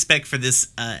didn't expect for this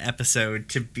episode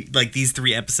to be like these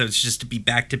 3 episodes just to be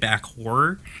back-to-back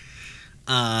horror.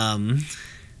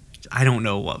 I don't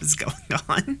know what was going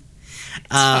on. It's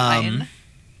fine.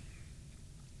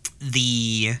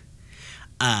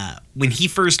 When he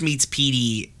first meets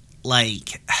Petey,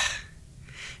 like,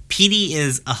 Petey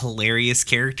is a hilarious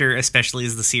character, especially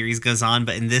as the series goes on.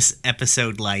 But in this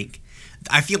episode, like,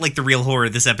 I feel like the real horror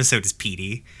of this episode is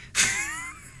Petey.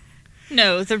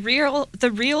 No, the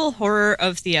real horror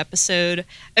of the episode.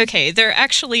 Okay, they're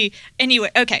actually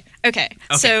Okay.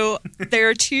 So there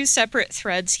are 2 separate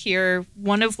threads here.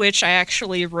 One of which I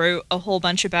actually wrote a whole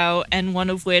bunch about, and one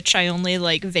of which I only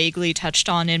like vaguely touched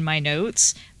on in my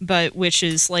notes, but which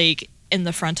is like in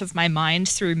the front of my mind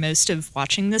through most of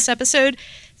watching this episode.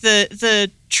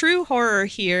 The true horror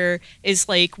here is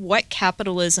like what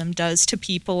capitalism does to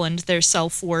people and their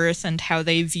self-worth and how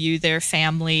they view their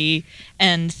family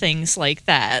and things like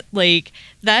that. Like,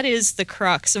 that is the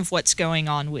crux of what's going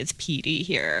on with Petey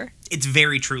here. It's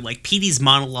very true. Like, Petey's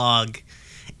monologue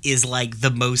is like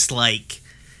the most like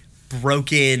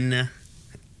broken,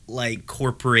 like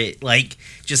corporate, like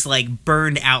just like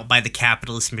burned out by the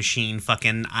capitalist machine.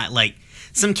 Fucking like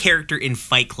some character in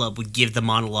Fight Club would give the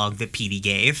monologue that Petey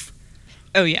gave.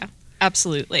 Oh yeah,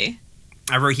 absolutely.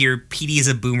 I wrote here, Petey is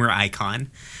a boomer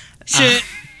icon. Shit.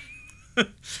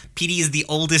 Petey is the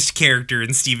oldest character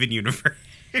in Steven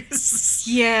Universe.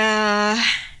 Yeah.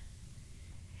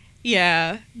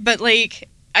 Yeah, but like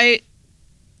I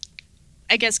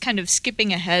guess kind of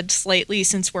skipping ahead slightly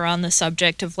since we're on the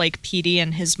subject of like Petey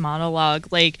and his monologue,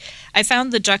 like I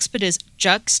found the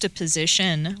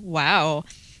juxtaposition, wow,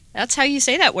 that's how you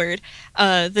say that word,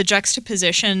 the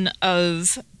juxtaposition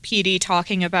of Petey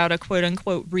talking about a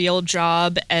quote-unquote real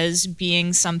job as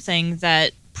being something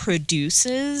that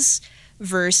produces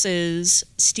versus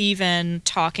Steven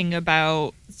talking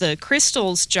about the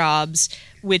Crystal's jobs,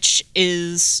 which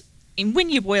is, when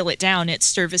you boil it down, it's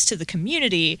service to the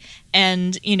community.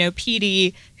 And, you know,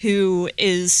 Petey, who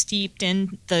is steeped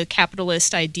in the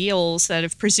capitalist ideals that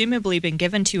have presumably been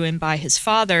given to him by his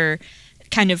father,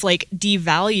 kind of like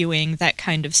devaluing that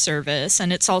kind of service.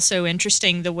 And it's also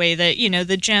interesting the way that, you know,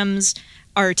 the gems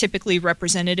are typically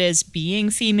represented as being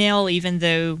female, even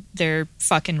though they're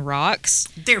fucking rocks.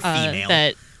 They're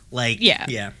female.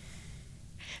 Yeah.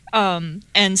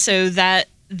 And so that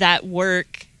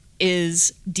work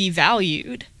is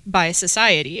devalued by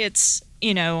society. It's,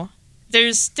 you know,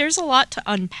 there's a lot to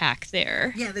unpack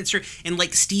there. Yeah, that's true. And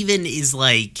like Steven is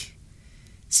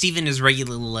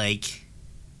regularly like,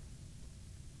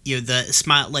 you know, the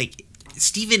smile, like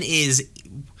Steven is,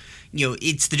 you know,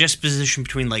 it's the juxtaposition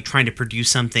between like trying to produce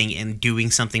something and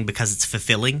doing something because it's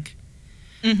fulfilling.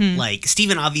 Mm-hmm. Like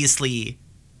Steven obviously,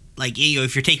 like, you know,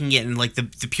 if you're taking it in like the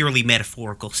purely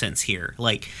metaphorical sense here,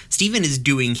 like Steven is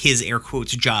doing his air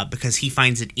quotes job because he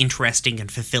finds it interesting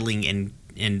and fulfilling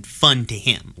and fun to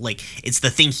him. Like, it's the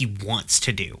thing he wants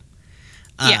to do.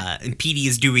 Yeah. And Petey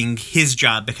is doing his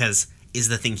job because is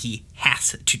the thing he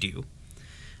has to do.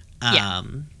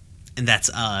 And that's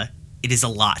it is a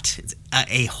lot. It's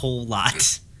a whole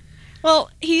lot.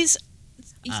 Well,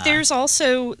 there's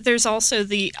also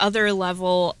the other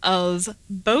level of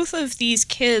both of these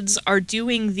kids are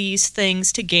doing these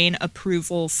things to gain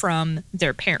approval from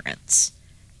their parents.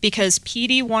 Because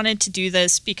Petey wanted to do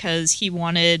this because he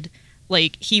wanted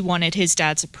his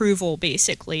dad's approval,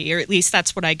 basically, or at least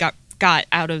that's what I got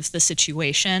out of the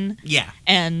situation. Yeah.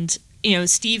 And, you know,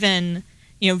 Steven,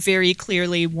 you know, very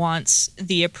clearly wants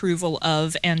the approval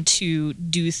of and to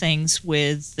do things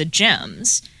with the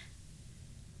gems.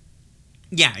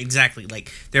 Yeah, exactly.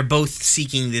 Like, they're both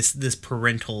seeking this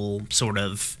parental sort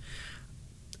of,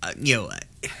 you know,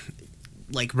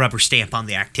 like rubber stamp on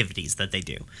the activities that they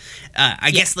do.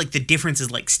 I guess, like, the difference is,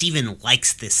 like, Steven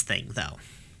likes this thing, though.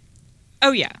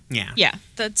 Oh, yeah. Yeah. Yeah,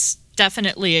 that's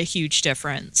definitely a huge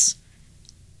difference.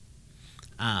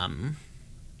 Then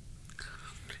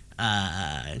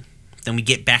we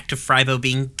get back to Frybo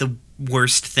being the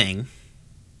worst thing.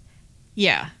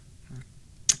 Yeah.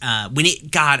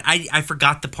 I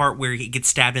forgot the part where he gets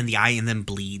stabbed in the eye and then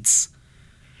bleeds.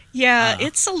 Yeah,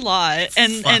 it's a lot.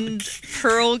 And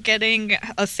Pearl getting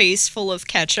a face full of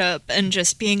ketchup and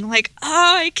just being like,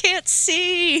 oh, I can't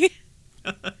see.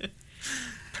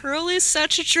 Pearl is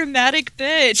such a dramatic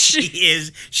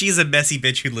bitch. She's a messy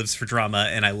bitch who lives for drama,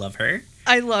 and I love her.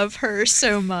 I love her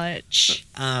so much.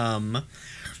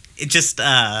 It just,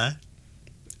 that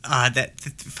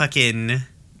fucking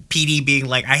Petey being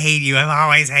like, I hate you, I've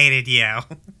always hated you.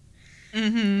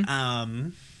 Mm-hmm.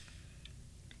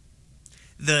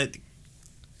 The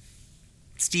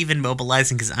Steven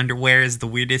mobilizing his underwear is the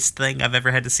weirdest thing I've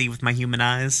ever had to see with my human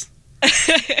eyes.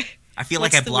 I feel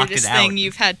like I blocked it out. Thing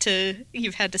you've had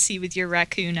to see with your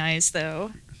raccoon eyes,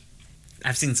 though?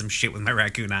 I've seen some shit with my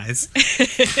raccoon eyes.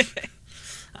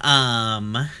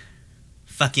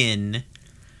 Fucking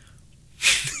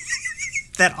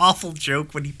that awful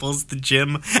joke when he pulls the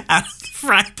gym out of the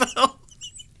Frybo.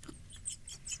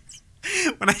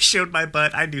 When I showed my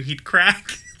butt, I knew he'd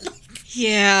crack.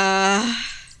 Yeah.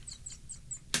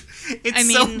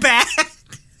 It's so bad.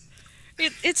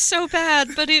 It's so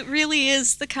bad, but it really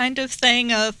is the kind of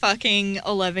thing a fucking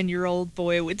 11-year-old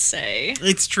boy would say.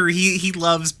 It's true. He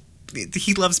loves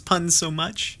puns so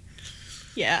much.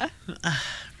 Yeah.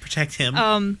 Protect him.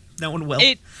 No one will.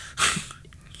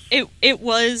 It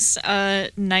was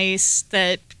nice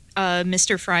that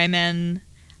Mr. Fryman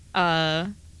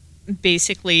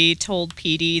basically told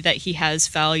Petey that he has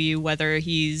value, whether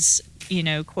he's,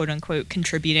 quote unquote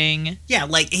contributing. Yeah,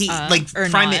 like he or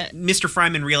Fryman, not. Mr.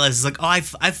 Fryman realizes like, oh,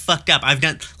 I've fucked up. I've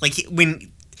done like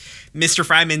when Mr.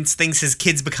 Fryman thinks his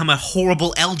kid's become a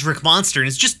horrible eldritch monster, and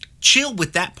it's just chill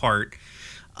with that part.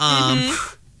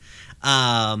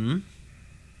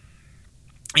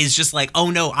 Is just like,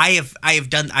 oh no, I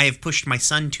have pushed my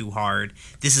son too hard.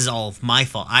 This is all my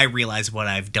fault. I realize what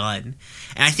I've done.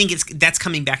 And I think that's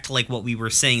coming back to like what we were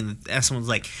saying. Someone's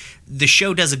like, the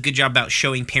show does a good job about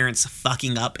showing parents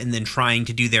fucking up and then trying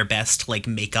to do their best to like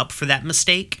make up for that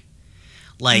mistake.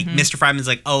 Like Mr. Fryman's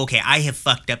like, oh, okay, I have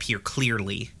fucked up here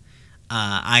clearly.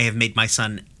 I have made my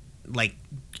son like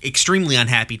extremely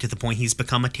unhappy to the point he's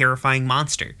become a terrifying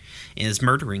monster and is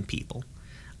murdering people.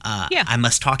 I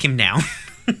must talk him down.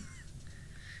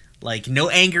 Like, no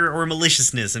anger or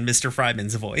maliciousness in Mr.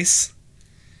 Fryman's voice.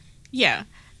 Yeah.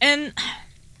 And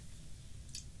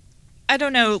I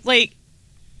don't know, like,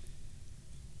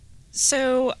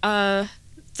 so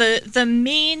the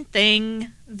main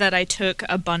thing that I took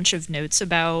a bunch of notes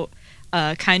about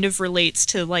kind of relates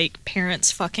to like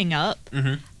parents fucking up.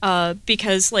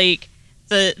 Because like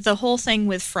the whole thing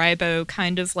with Frybo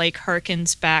kind of like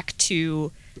harkens back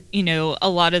to, a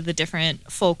lot of the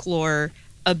different folklore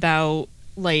about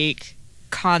like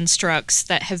constructs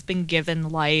that have been given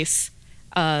life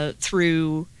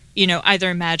through,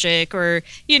 either magic or,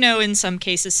 in some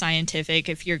cases scientific,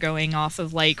 if you're going off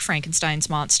of like Frankenstein's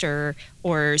monster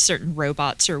or certain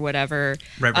robots or whatever.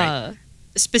 Right.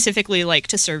 Specifically like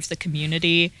to serve the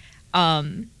community.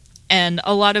 And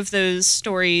a lot of those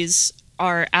stories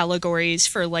are allegories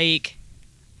for like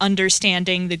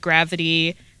understanding the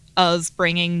gravity of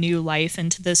bringing new life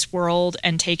into this world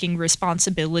and taking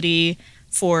responsibility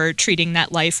for treating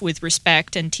that life with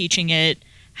respect and teaching it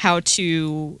how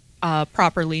to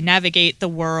properly navigate the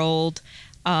world,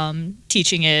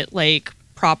 teaching it like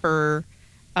the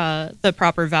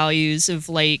proper values of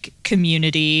like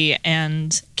community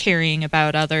and caring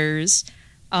about others.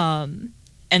 And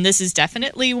this is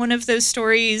definitely one of those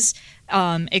stories,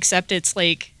 except it's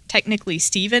like technically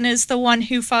Steven is the one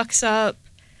who fucks up.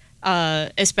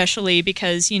 Especially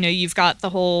because, you've got the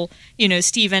whole,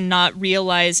 Steven not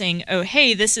realizing, oh,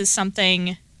 hey, this is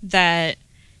something that,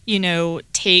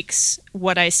 takes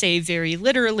what I say very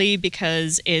literally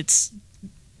because it's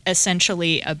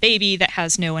essentially a baby that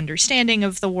has no understanding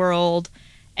of the world.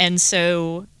 And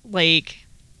so, like,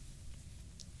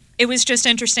 it was just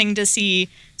interesting to see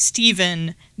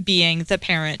Steven being the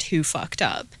parent who fucked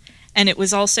up. And it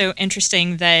was also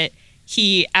interesting that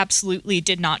he absolutely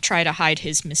did not try to hide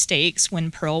his mistakes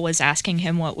when Pearl was asking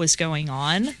him what was going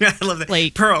on. I love that.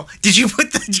 Like, Pearl, did you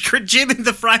put the Jim in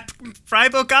the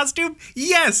Frybo costume?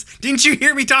 Yes. Didn't you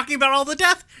hear me talking about all the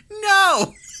death?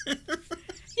 No.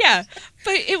 Yeah,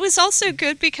 but it was also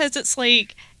good because it's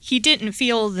like he didn't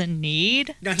feel the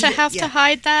need to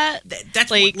hide that.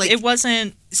 That's like, what, it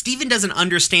wasn't. Steven doesn't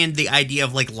understand the idea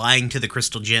of like lying to the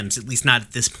crystal gems, at least not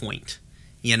at this point.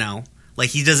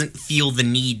 Like, he doesn't feel the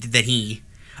need that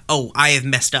I have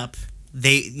messed up.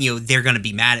 They're going to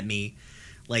be mad at me.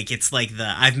 Like, it's like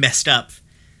I've messed up,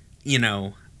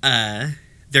 they're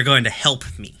going to help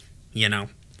me,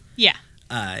 Yeah.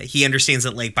 He understands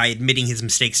that, like, by admitting his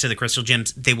mistakes to the crystal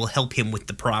gems, they will help him with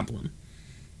the problem.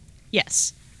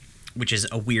 Yes. Which is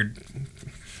a weird...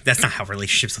 That's not how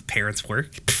relationships with parents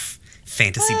work. Pfft,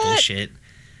 fantasy bullshit.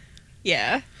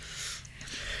 Yeah.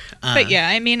 But yeah,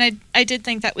 I mean, I did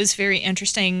think that was very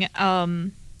interesting.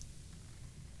 You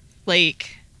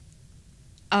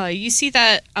see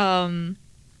that,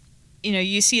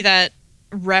 you see that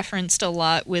referenced a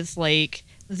lot with like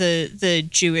the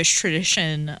Jewish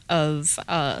tradition of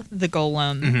the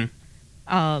golem.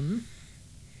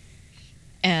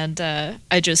 And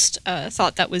I just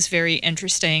thought that was very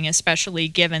interesting, especially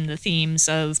given the themes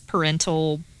of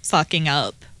parental fucking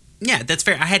up. Yeah, that's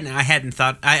fair. I hadn't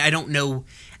thought. I don't know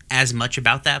as much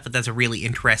about that, but that's a really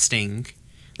interesting.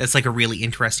 That's like a really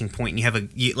interesting point. And you have it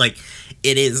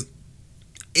is.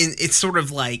 It's sort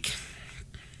of like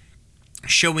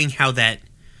showing how that.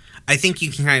 I think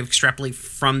you can kind of extrapolate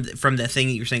from that thing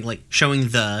that you're saying, like showing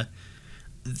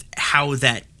how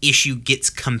that issue gets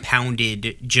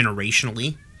compounded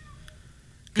generationally,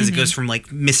 because it goes from like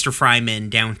Mr. Fryman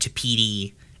down to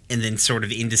Petey, and then sort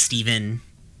of into Steven.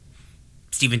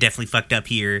 Steven definitely fucked up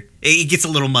here. It gets a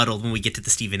little muddled when we get to the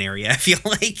Steven area, I feel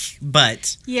like.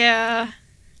 But yeah.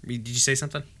 Did you say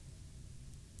something?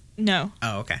 No.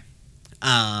 Oh, okay.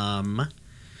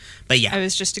 But yeah. I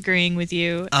was just agreeing with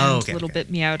you and a little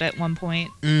bit meowed at one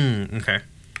point. Okay.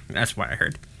 That's what I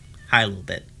heard. Hi a little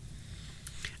bit.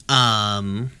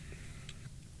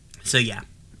 So yeah.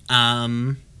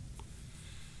 I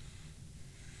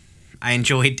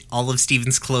enjoyed all of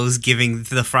Steven's clothes giving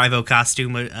the Frybo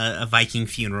costume a Viking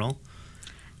funeral.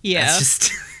 Yeah. That's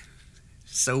just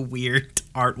so weird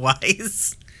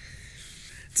art-wise.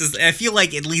 I feel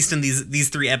like at least in these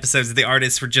 3 episodes, the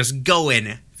artists were just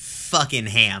going fucking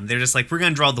ham. They're just like, we're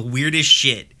gonna draw the weirdest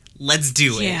shit. Let's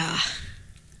do it. Yeah.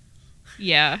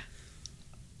 Yeah.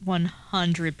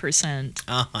 100%.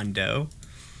 A hundo.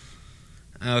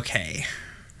 Okay.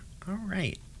 All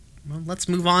right. Well, let's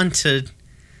move on to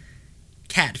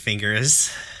cat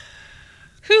fingers.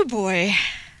 Hoo boy.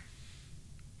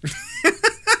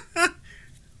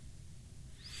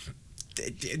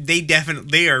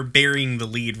 They are burying the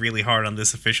lead really hard on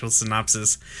this official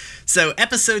synopsis. So,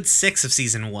 episode 6 of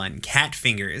season 1, Cat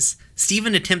Fingers.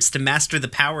 Steven attempts to master the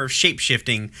power of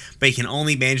shapeshifting, but he can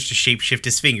only manage to shapeshift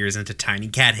his fingers into tiny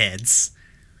cat heads.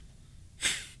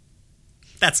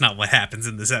 That's not what happens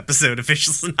in this episode,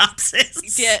 official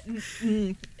synopsis. Yeah,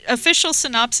 official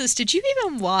synopsis. Did you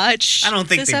even watch I don't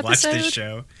think this they episode? watched this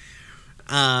show.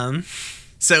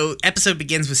 So, episode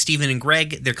begins with Steven and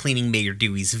Greg. They're cleaning Mayor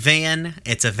Dewey's van.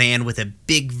 It's a van with a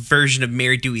big version of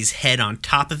Mayor Dewey's head on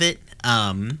top of it.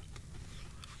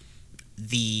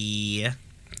 They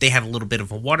have a little bit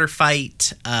of a water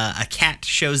fight. A cat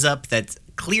shows up that's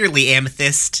clearly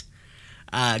Amethyst.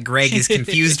 Greg is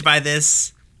confused by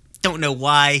this. Don't know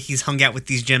why. He's hung out with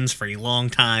these gems for a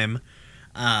long time.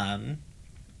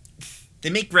 They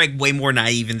make Greg way more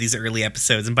naive in these early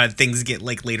episodes, and by the things get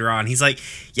like later on, he's like,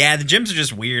 yeah, the gems are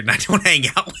just weird and I don't hang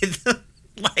out with them.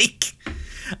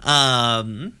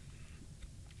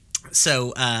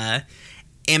 So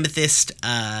Amethyst,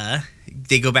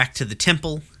 they go back to the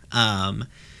temple.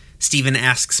 Steven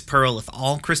asks Pearl if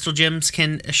all crystal gems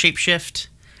can shapeshift,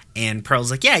 and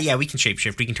Pearl's like, yeah, we can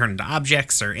shapeshift. We can turn into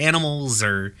objects or animals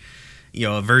or,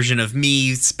 a version of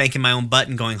me spanking my own butt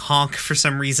and going honk for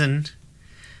some reason.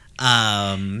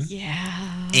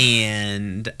 Yeah.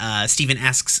 And Steven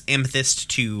asks Amethyst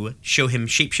to show him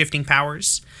shapeshifting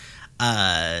powers.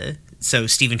 So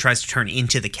Steven tries to turn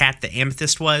into the cat that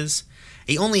Amethyst was.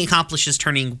 He only accomplishes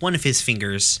turning one of his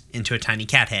fingers into a tiny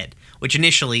cat head, which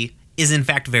initially is in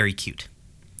fact very cute.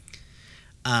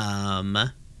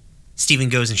 Steven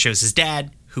goes and shows his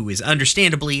dad, who is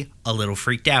understandably a little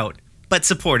freaked out, but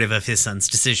supportive of his son's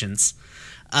decisions.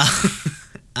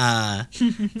 Then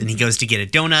he goes to get a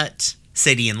donut.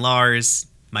 Sadie and Lars,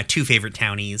 my 2 favorite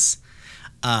townies,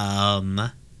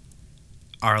 are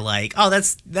like, oh,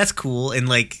 that's cool. And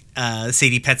like,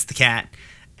 Sadie pets the cat,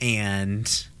 and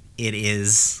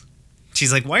she's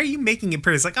like, why are you making it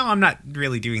purr? It's like, oh, I'm not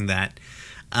really doing that.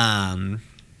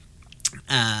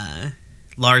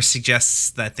 Lars suggests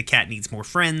that the cat needs more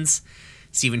friends.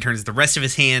 Steven turns the rest of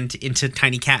his hand into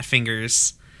tiny cat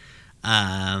fingers.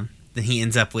 Then he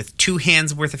ends up with 2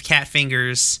 hands worth of cat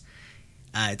fingers.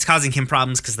 It's causing him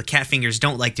problems because the cat fingers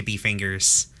don't like to be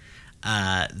fingers.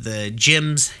 The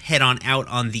gems head on out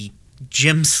on the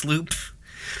gem sloop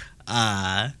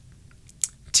to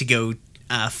go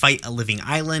fight a living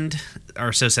island,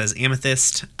 or so says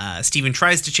Amethyst. Steven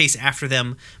tries to chase after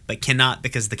them, but cannot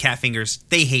because the cat fingers,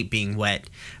 they hate being wet.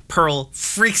 Pearl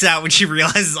freaks out when she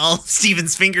realizes all of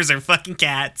Steven's fingers are fucking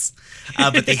cats,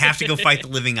 but they have to go fight the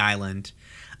living island.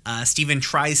 Steven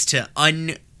tries to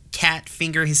uncat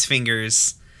finger his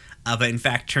fingers, but in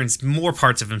fact turns more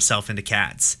parts of himself into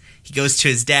cats. He goes to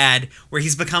his dad, where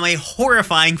he's become a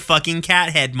horrifying fucking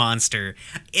cat head monster.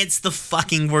 It's the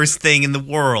fucking worst thing in the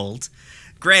world.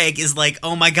 Greg is like,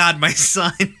 oh my god, my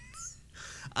son.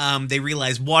 They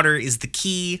realize water is the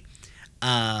key.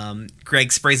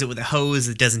 Greg sprays it with a hose.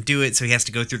 It doesn't do it, so he has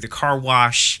to go through the car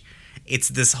wash. It's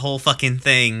this whole fucking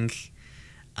thing.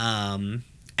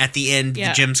 At the end,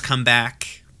 the gems come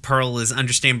back. Pearl is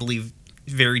understandably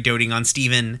very doting on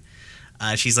Steven.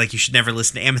 She's like, you should never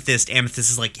listen to Amethyst.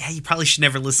 Amethyst is like, yeah, you probably should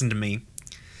never listen to me.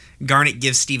 Garnet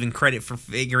gives Steven credit for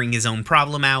figuring his own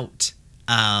problem out.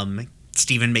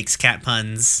 Steven makes cat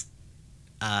puns.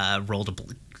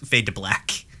 Fade to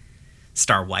black.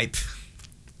 Star wipe.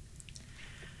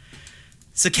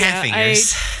 So cat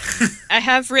fingers. I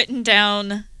have written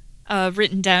down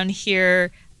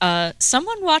here,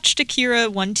 someone watched Akira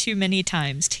one too many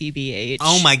times, TBH.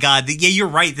 Oh my god. Yeah, you're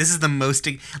right. This is the most,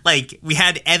 like, we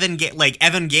had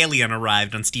Evangelion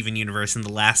arrived on Steven Universe in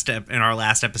our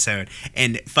last episode,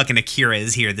 and fucking Akira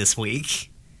is here this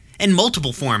week. In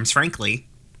multiple forms, frankly.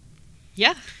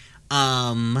 Yeah.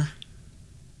 One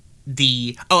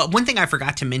thing I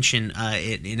forgot to mention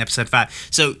in episode 5.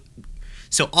 So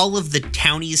all of the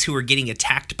townies who are getting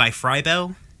attacked by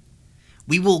Frybo,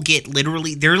 we will get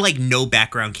literally, there are like no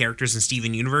background characters in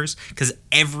Steven Universe, because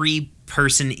every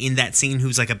person in that scene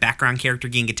who's like a background character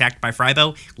getting attacked by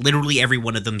Frybo, literally every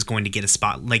one of them is going to get a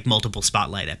spot, like multiple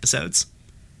spotlight episodes.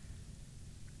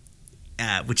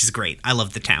 Which is great. I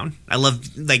love the town. I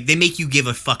love, like, they make you give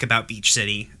a fuck about Beach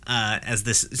City as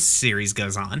this series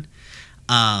goes on.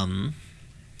 I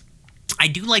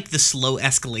do like the slow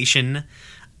escalation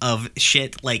of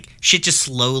shit. Like, shit just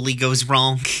slowly goes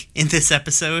wrong in this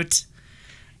episode.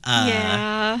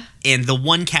 Yeah. And the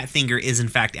one cat finger is, in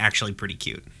fact, actually pretty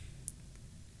cute.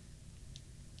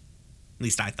 At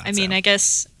least I thought so. I mean, I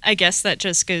guess that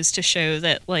just goes to show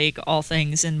that, like, all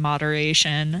things in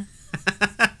moderation.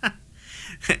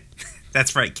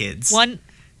 That's right, kids.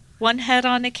 One head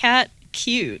on a cat,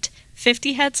 cute.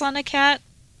 50 heads on a cat,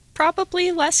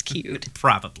 probably less cute.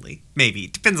 Probably. Maybe.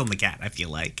 Depends on the cat, I feel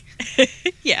like.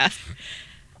 Yeah.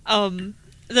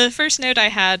 The first note I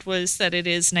had was that it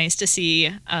is nice to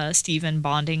see Steven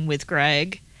bonding with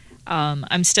Greg.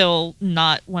 I'm still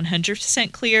not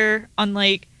 100% clear on,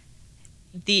 like,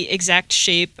 the exact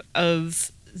shape of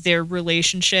their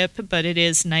relationship, but it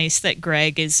is nice that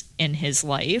Greg is in his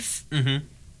life. Mm-hmm.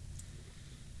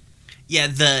 Yeah,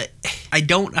 I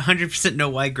don't 100% know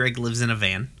why Greg lives in a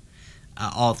van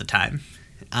all the time.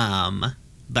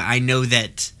 But I know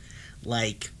that,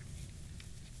 like,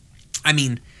 I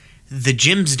mean, the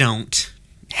gyms don't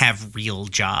have real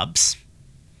jobs.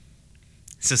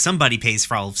 So somebody pays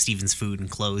for all of Steven's food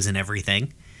and clothes and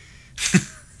everything.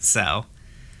 So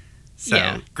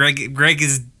yeah. Greg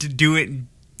is doing,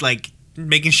 like,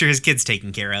 making sure his kid's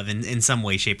taken care of in some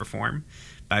way, shape, or form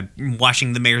by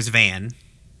washing the mayor's van.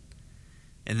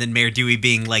 And then Mayor Dewey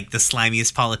being, like, the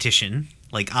slimiest politician.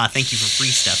 Like, thank you for free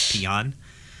stuff, peon.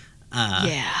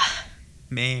 Yeah.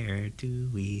 Mayor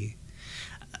Dewey.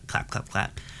 Clap, clap,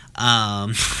 clap.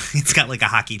 It's got, like, a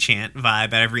hockey chant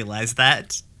vibe. I've realized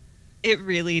that. It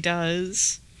really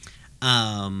does.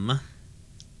 The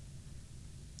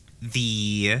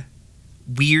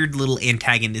weird little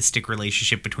antagonistic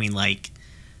relationship between, like,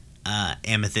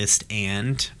 Amethyst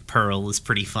and Pearl is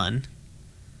pretty fun.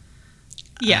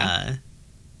 Yeah.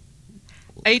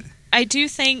 I do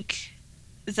think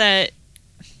that,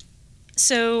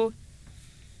 so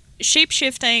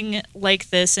shape-shifting like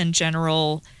this in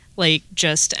general, like,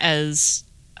 just as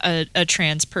a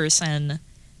trans person,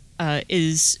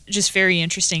 is just very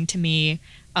interesting to me.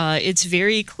 It's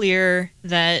very clear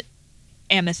that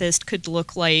Amethyst could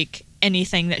look like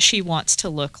anything that she wants to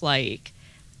look like.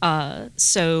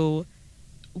 So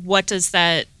what does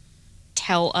that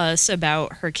tell us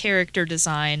about her character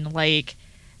design? Like,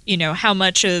 you know, how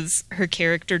much of her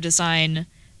character design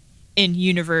in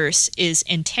universe is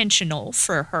intentional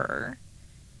for her?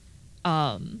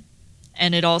 And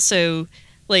it also,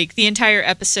 like, the entire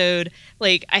episode,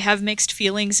 like, I have mixed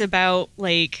feelings about,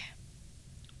 like,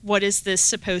 what is this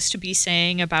supposed to be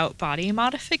saying about body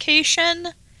modification?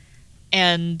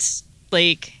 And,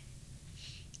 like,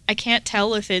 I can't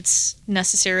tell if it's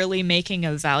necessarily making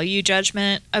a value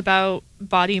judgment about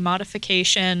body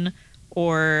modification,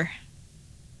 or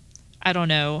I don't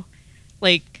know.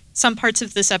 Like, some parts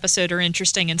of this episode are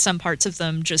interesting and some parts of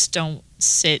them just don't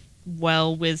sit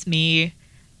well with me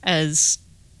as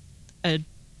I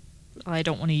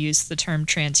don't want to use the term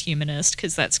transhumanist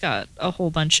because that's got a whole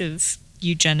bunch of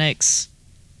eugenics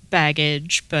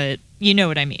baggage, but you know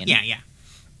what I mean. Yeah.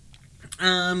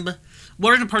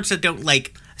 What are the parts that don't,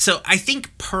 like... So I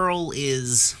think Pearl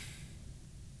is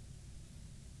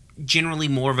generally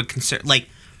more of a concern. Like,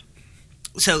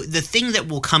 so the thing that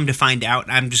we'll come to find out,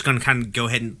 I'm just going to kind of go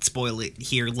ahead and spoil it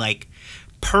here. Like,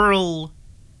 Pearl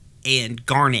and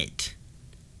Garnet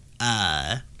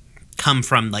come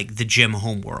from, like, the gym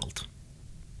homeworld.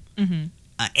 Mm-hmm.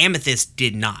 Amethyst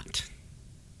did not.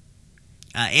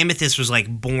 Amethyst was, like,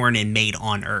 born and made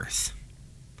on Earth.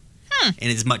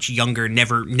 And is much younger,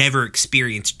 never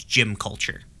experienced gym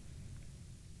culture.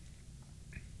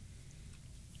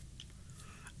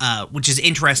 Which is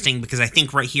interesting because I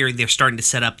think right here they're starting to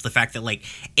set up the fact that, like,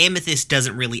 Amethyst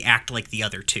doesn't really act like the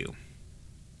other two.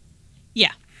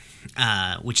 Yeah.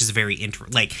 Which is very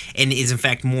and is in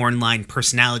fact more in line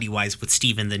personality-wise with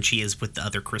Steven than she is with the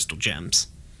other crystal gems.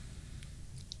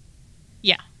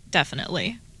 Yeah,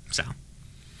 definitely. So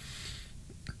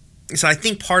I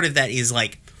think part of that is,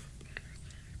 like,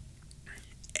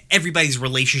 everybody's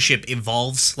relationship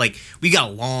evolves. Like, we got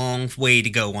a long way to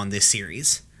go on this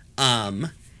series.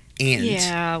 And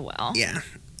yeah, well. Yeah.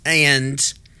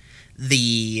 And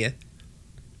the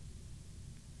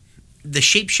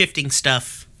shape-shifting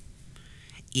stuff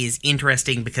is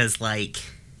interesting because, like,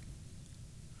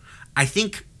 I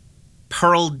think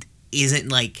Pearl isn't,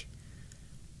 like...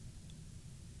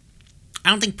 I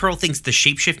don't think Pearl thinks the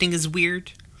shape-shifting is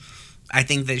weird. I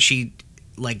think that she,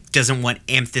 like, doesn't want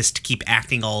Amethyst to keep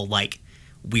acting all, like,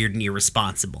 weird and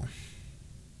irresponsible.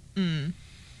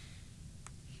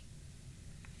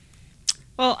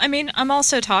 Well, I mean, I'm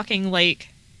also talking, like,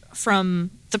 from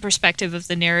the perspective of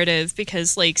the narrative,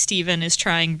 because, like, Steven is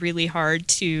trying really hard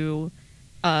to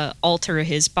alter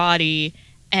his body,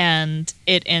 and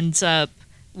it ends up,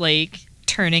 like,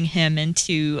 turning him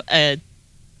into a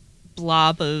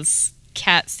blob of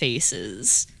cat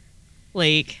faces.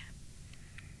 Like,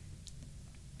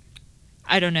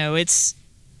 I don't know,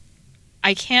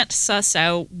 I can't suss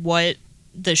out what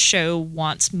the show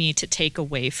wants me to take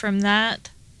away from that.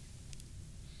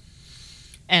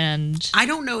 And I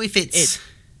don't know if it's...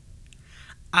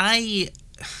 I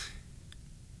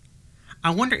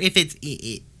wonder if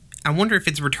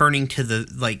it's returning to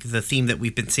the theme that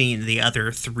we've been seeing in the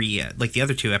other three, like the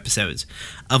other two episodes,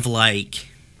 of like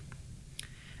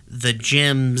the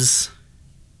gems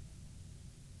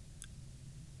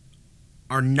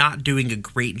are not doing a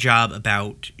great job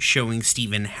about showing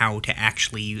Steven how to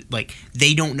actually, like,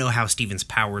 they don't know how Steven's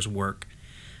powers work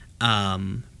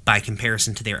by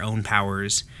comparison to their own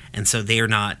powers, and so they're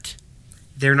not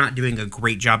doing a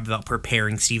great job about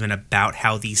preparing Steven about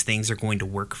how these things are going to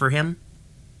work for him.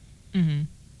 Mm-hmm.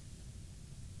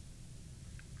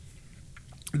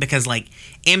 Because, like,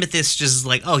 Amethyst just is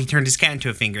like, oh, he turned his cat into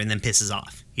a finger and then pisses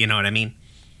off. You know what I mean?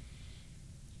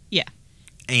 Yeah.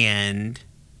 And,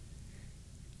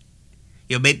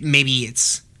 you know, maybe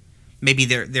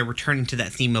they're returning to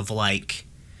that theme of, like,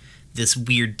 this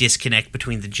weird disconnect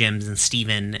between the gems and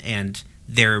Steven, and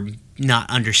they're not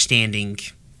understanding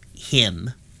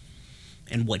him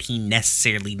and what he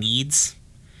necessarily needs.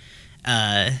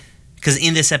 Because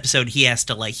in this episode, he has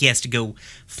to go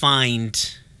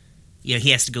find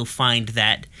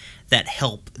that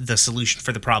help, the solution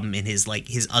for the problem in his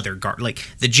other guard. Like,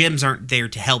 the gems aren't there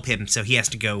to help him, so he has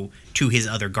to go to his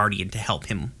other guardian to help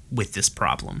him with this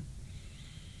problem.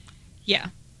 Yeah.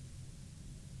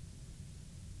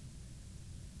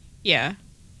 Yeah.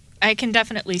 I can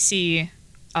definitely see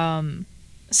some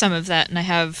of that, and I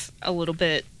have a little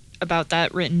bit about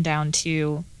that written down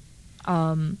too.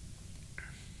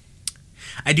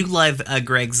 I do love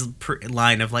Greg's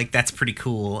line of, like, that's pretty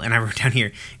cool, and I wrote down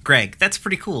here, Greg, that's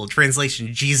pretty cool.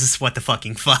 Translation, Jesus, what the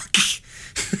fucking fuck.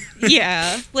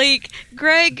 Yeah, like,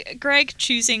 Greg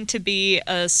choosing to be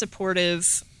a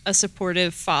supportive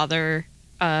father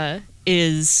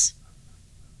is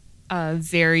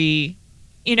very,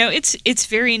 you know, it's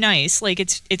very nice. Like,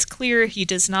 it's clear he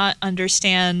does not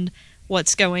understand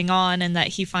what's going on, and that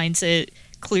he finds it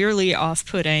clearly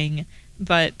off-putting,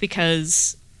 but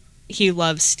because he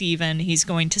loves Steven, he's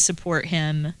going to support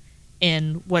him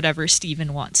in whatever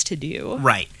Steven wants to do.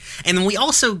 Right. And then we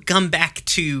also come back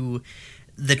to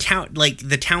the town, like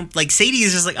Sadie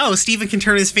is just like, oh, Steven can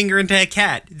turn his finger into a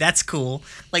cat. That's cool.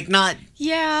 Like, not...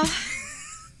 Yeah.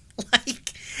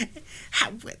 Like,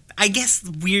 I guess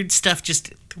weird stuff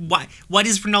just... Why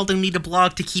does Ronaldo need a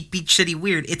blog to keep Beach City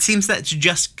weird? It seems that's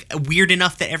just weird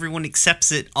enough that everyone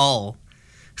accepts it all.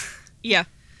 Yeah.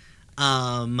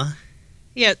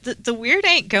 Yeah, the weird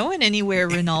ain't going anywhere,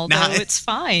 Ronaldo. Nah, it's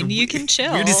fine. You can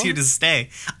chill. Weird is here to stay.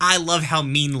 I love how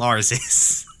mean Lars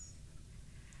is.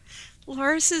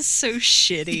 Lars is so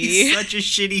shitty. He's such a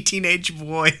shitty teenage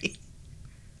boy.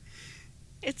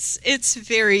 It's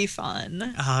very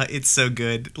fun. It's so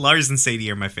good. Lars and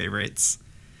Sadie are my favorites.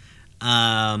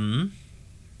 I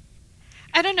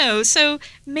don't know. So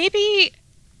maybe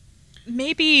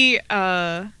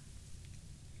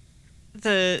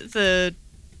the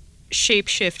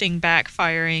shape-shifting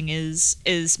backfiring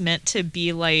is meant to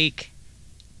be like,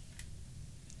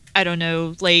 I don't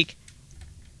know, like,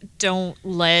 don't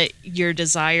let your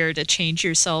desire to change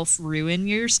yourself ruin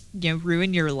your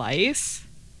life.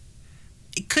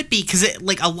 It could be, because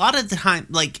like a lot of the time,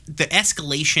 like, the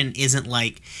escalation isn't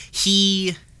like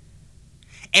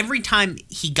every time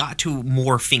he got to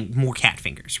more cat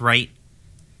fingers, right?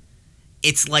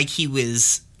 It's like he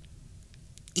was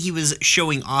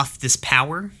showing off this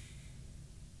power.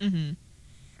 Mm-hmm.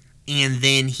 And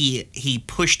then he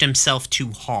pushed himself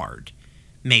too hard.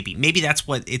 Maybe that's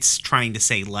what it's trying to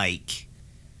say. Like,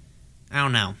 I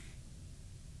don't know.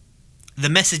 The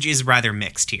message is rather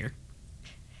mixed here.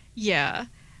 Yeah.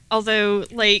 Although,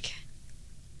 like,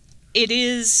 it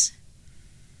is...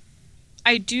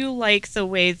 I do like the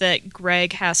way that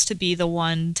Greg has to be the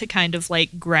one to kind of,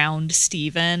 like, ground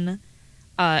Steven.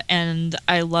 And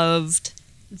I loved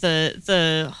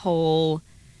the whole,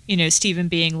 you know, Steven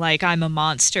being like, I'm a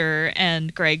monster,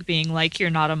 and Greg being like, you're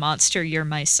not a monster, you're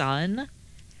my son.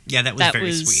 Yeah, that was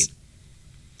very sweet.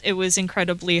 It was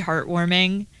incredibly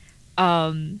heartwarming.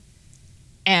 And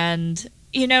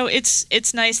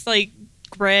it's nice, like,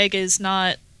 Greg is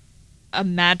not a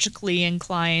magically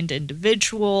inclined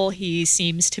individual. He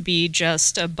seems to be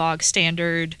just a bog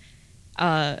standard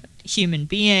human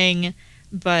being,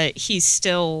 but he's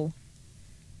still,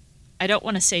 I don't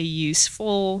want to say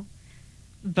useful,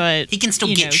 but he can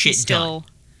still get shit done.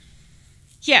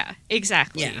 Yeah,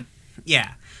 exactly.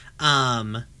 Yeah.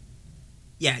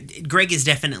 Greg is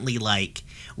definitely like,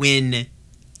 when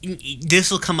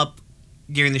this will come up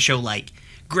during the show, like,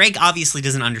 Greg obviously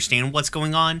doesn't understand what's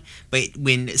going on, but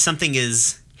when something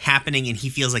is happening and he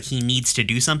feels like he needs to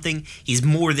do something, he's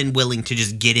more than willing to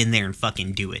just get in there and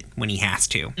fucking do it when he has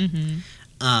to.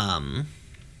 Mm-hmm.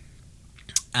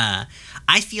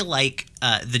 I feel like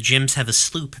the Gyms have a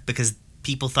sloop because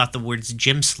people thought the words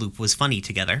gym sloop was funny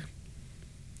together.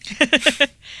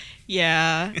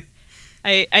 Yeah.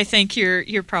 I think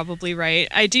you're probably right.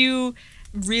 I do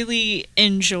really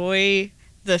enjoy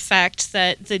the fact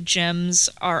that the Gems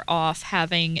are off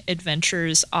having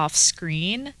adventures off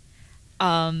screen.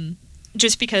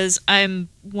 Just because I'm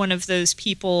one of those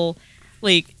people,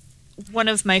 like, one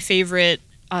of my favorite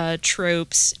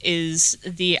tropes is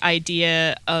the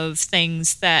idea of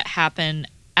things that happen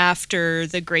after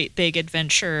the great big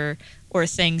adventure, or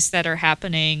things that are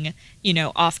happening,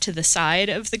 off to the side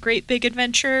of the great big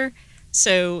adventure.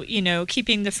 So,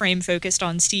 keeping the frame focused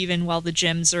on Steven while the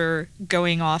Gems are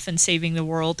going off and saving the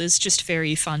world is just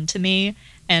very fun to me.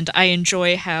 And I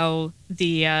enjoy how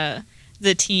the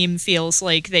team feels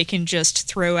like they can just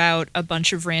throw out a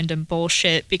bunch of random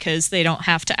bullshit because they don't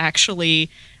have to actually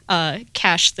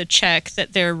cash the check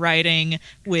that they're writing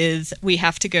with, we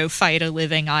have to go fight a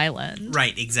living island.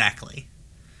 Right, exactly.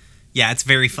 Yeah, it's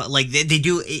very fun. Like, they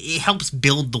do, it helps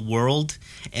build the world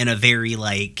in a very,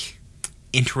 like,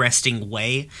 interesting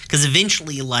way, because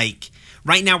eventually, like,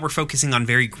 right now we're focusing on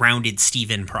very grounded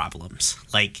Steven problems,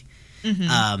 like,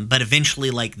 but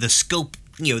eventually, like, the scope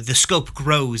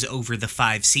grows over the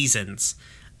 5 seasons,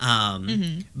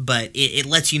 but it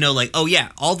lets you know, like, oh yeah,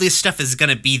 all this stuff is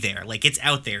gonna be there, like, it's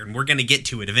out there and we're gonna get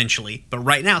to it eventually, but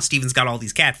right now Steven's got all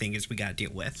these cat fingers we gotta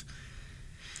deal with.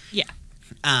 Yeah.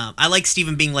 I like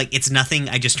Steven being like, it's nothing,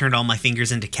 I just turned all my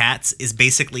fingers into cats, is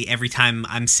basically every time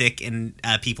I'm sick and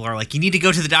people are like, you need to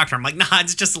go to the doctor, I'm like, nah,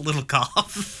 it's just a little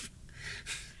cough.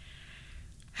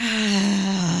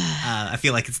 I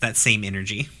feel like it's that same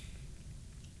energy.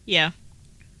 Yeah.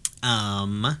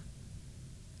 The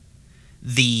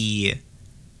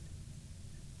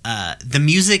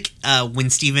music when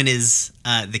Steven is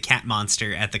the cat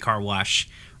monster at the car wash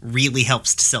really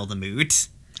helps to sell the mood.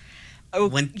 Oh,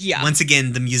 yeah. Once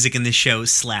again, the music in this show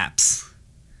slaps.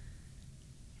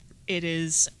 It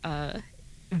is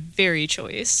very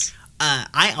choice.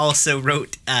 I also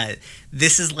wrote,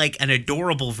 this is like an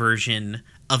adorable version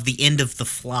of the end of The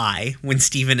Fly, when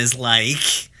Steven is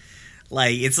like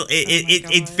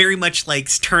it's very much like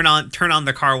turn on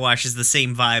the car wash is the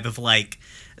same vibe of like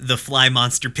the fly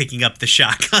monster picking up the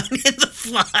shotgun in The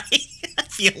Fly. I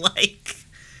feel like.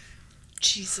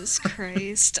 Jesus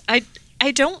Christ. I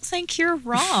don't think you're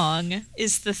wrong,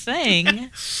 is the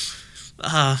thing.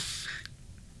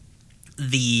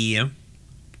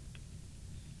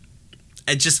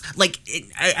 Just like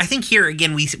I think here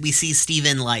again we see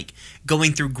Steven like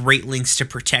going through great lengths to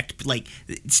protect, like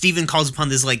Steven calls upon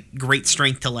this like great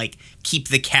strength to like keep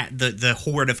the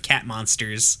horde of cat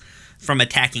monsters from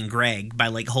attacking Greg by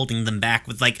like holding them back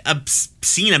with like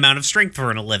obscene amount of strength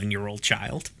for an 11-year-old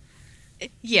child.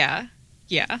 Yeah.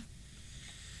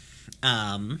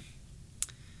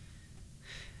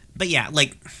 But yeah,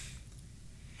 like,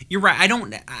 you're right.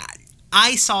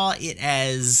 I saw it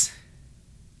as,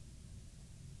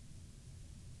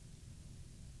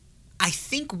 I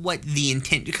think what the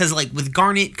intent, because like with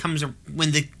Garnet comes, when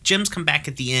the Gems come back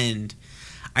at the end,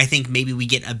 I think maybe we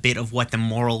get a bit of what the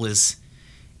moral is,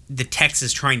 the text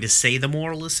is trying to say the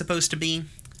moral is supposed to be,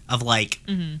 of like,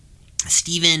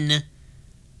 Steven,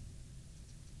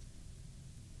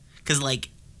 because like,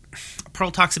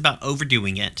 Pearl talks about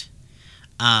overdoing it,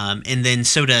 and then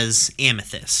so does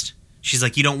Amethyst. She's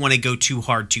like, you don't want to go too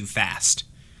hard too fast.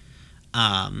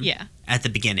 At the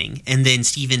beginning. And then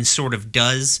Steven sort of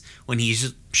does when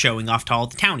he's showing off to all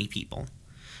the townie people.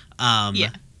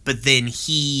 But then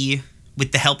he,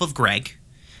 with the help of Greg,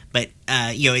 but,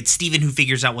 it's Steven who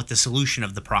figures out what the solution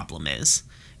of the problem is.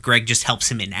 Greg just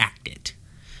helps him enact it.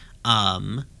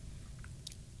 And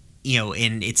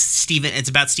it's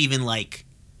about Steven, like,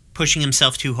 pushing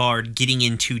himself too hard, getting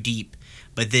in too deep,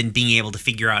 but then being able to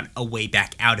figure out a way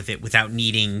back out of it without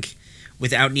needing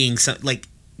some, like,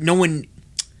 no one,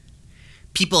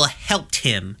 people helped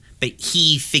him, but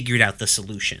he figured out the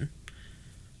solution.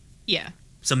 Yeah.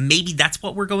 So maybe that's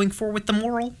what we're going for with the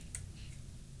moral?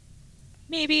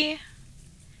 Maybe.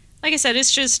 Like I said,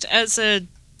 it's just as a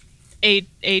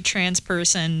trans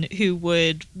person who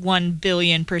would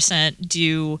 1,000,000,000%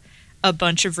 do a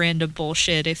bunch of random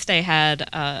bullshit if they had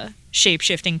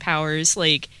shape-shifting powers.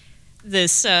 Like,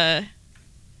 this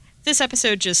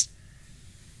episode just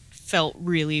felt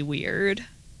really weird.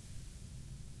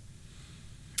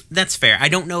 That's fair. I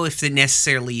don't know if it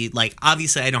necessarily, like,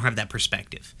 obviously I don't have that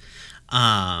perspective.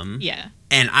 Yeah.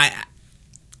 And I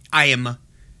am,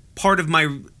 part of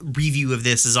my review of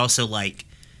this is also, like,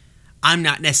 I'm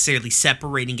not necessarily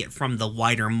separating it from the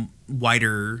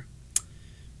wider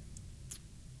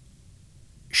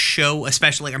show,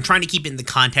 especially, like, I'm trying to keep it in the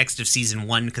context of season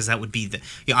 1, because that would be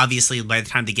obviously by the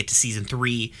time they get to season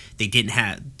 3, they didn't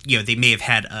have, they may have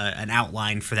had an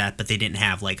outline for that, but they didn't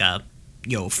have, like, a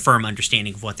firm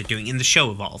understanding of what they're doing, and the show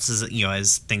evolves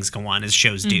as things go on, as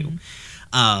shows do.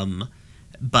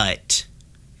 But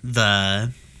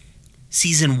the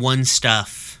season 1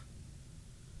 stuff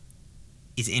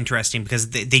is interesting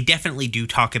because they definitely do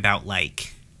talk about,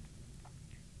 like,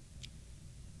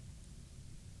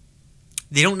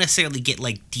 they don't necessarily get,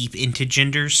 like, deep into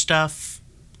gender stuff,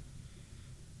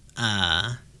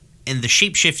 and the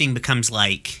shape-shifting becomes,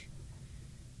 like,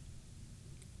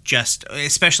 just,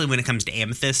 especially when it comes to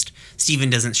Amethyst, Steven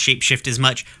doesn't shapeshift as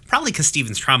much, probably because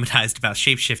Steven's traumatized about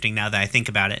shapeshifting now that I think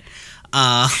about it.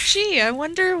 Gee, I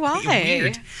wonder why.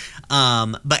 Weird.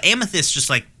 But Amethyst just,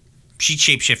 like, she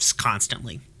shapeshifts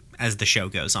constantly as the show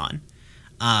goes on.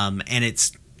 And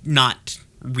it's not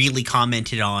really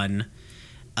commented on,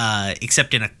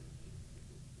 except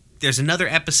there's another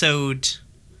episode,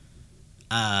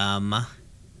 but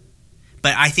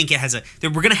I think it has we're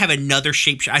going to have another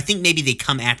shapeshift. I think maybe they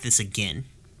come at this again.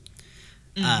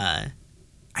 I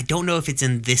don't know if it's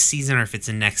in this season or if it's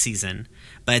in next season,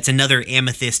 but it's another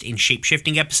Amethyst in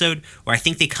shapeshifting episode where I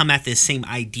think they come at this same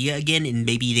idea again, and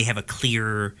maybe they have a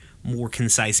clearer, more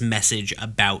concise message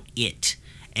about it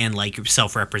and, like,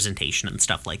 self-representation and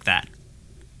stuff like that.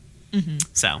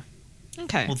 So,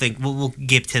 okay, we'll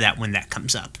get to that when that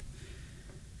comes up.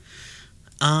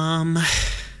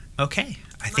 Okay,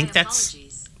 I think that's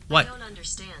what. I don't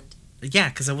understand. Yeah,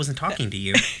 because I wasn't talking to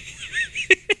you.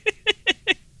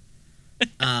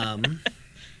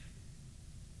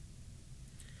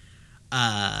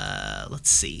 Let's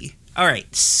see. All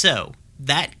right, so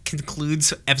that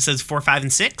concludes episodes 4, 5,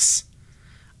 and 6.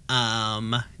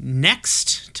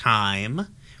 Next time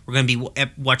we're going to be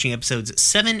watching episodes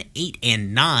 7, 8,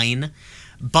 and 9.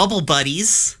 Bubble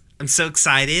Buddies. I'm so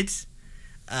excited.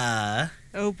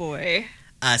 Oh boy.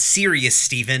 Serious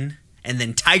Steven, and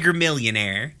then Tiger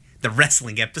Millionaire, the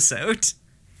wrestling episode.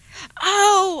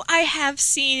 Oh, I have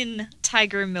seen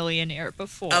Tiger Millionaire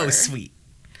before. Oh, sweet.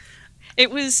 It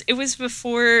was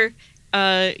before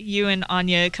you and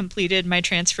Anya completed my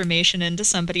transformation into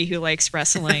somebody who likes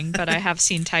wrestling, but I have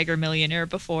seen Tiger Millionaire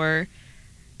before.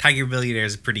 Tiger Millionaire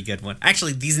is a pretty good one.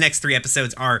 Actually, these next 3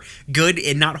 episodes are good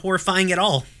and not horrifying at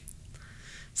all.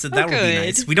 So that would be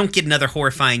nice. We don't get another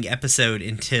horrifying episode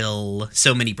until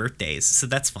So Many Birthdays, so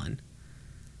that's fun.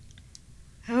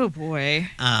 Oh boy.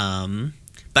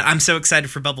 But I'm so excited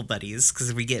for Bubble Buddies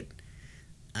because we get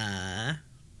we're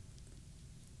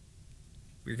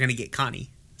gonna get Connie,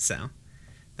 so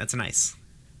that's nice.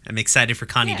 I'm excited for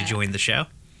Connie to join the show.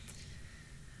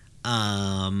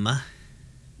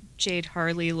 Jade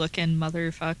Harley looking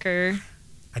motherfucker.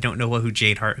 I don't know who's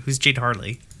Jade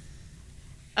Harley.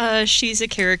 She's a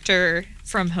character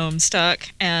from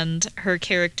Homestuck, and her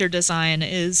character design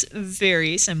is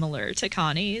very similar to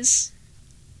Connie's.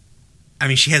 I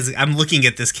mean, I'm looking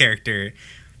at this character.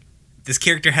 This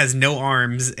character has no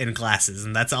arms and glasses,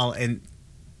 and that's all, and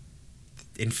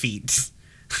feet.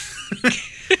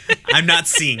 I'm not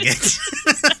seeing it.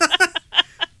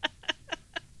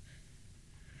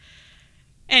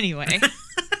 Anyway.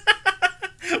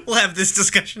 We'll have this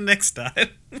discussion next time.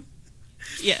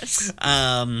 Yes.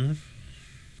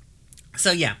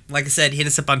 So yeah, like I said, hit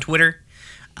us up on Twitter.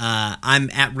 I'm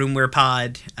at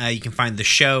RoomwarePod. You can find the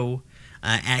show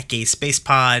at Gay Space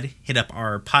Pod. Hit up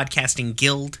our podcasting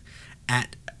guild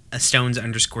at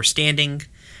 @stones_standing.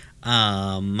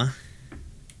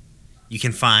 You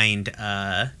can find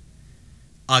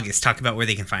August. Talk about where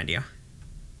they can find you.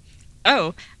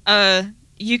 Oh,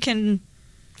 you can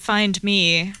find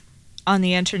me on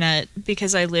the internet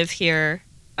because I live here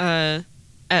at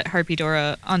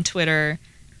Harpydora on Twitter.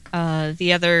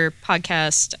 The other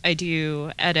podcast I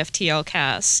do at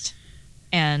FTLcast,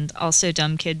 and also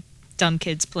Dumb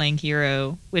Kids Playing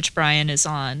Hero, which Brian is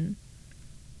on.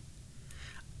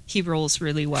 he rolls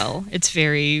really well. It's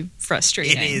very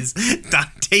frustrating. It is.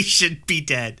 Dante should be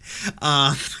dead.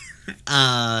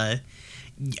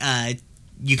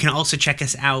 You can also check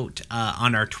us out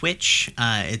on our Twitch.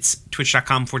 It's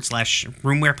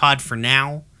twitch.com/RoomwarePod for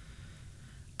now.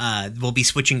 We'll be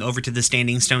switching over to the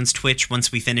Standing Stones Twitch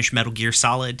once we finish Metal Gear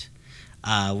Solid.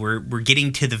 We're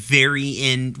getting to the very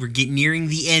end. We're nearing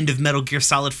the end of Metal Gear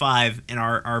Solid 5, and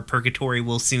our purgatory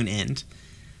will soon end.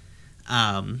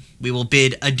 We will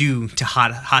bid adieu to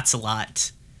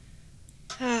Hatsalot.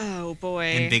 Oh, boy.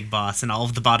 And Big Boss and all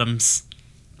of the bottoms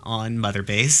on Mother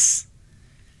Base.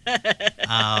 It's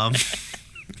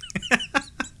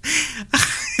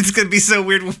going to be so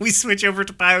weird when we switch over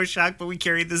to BioShock, but we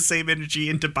carry the same energy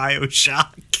into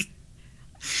BioShock.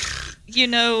 You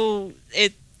know,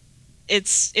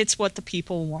 it's what the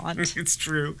people want. It's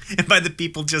true. And by the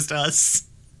people, just us.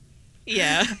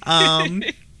 Yeah.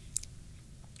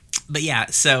 But yeah,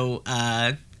 so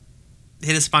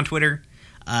hit us up on Twitter.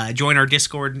 Join our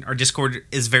Discord. Our Discord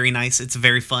is very nice. It's a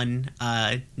very fun,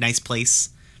 nice place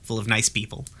full of nice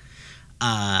people.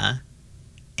 And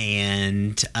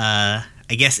I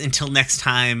guess until next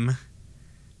time,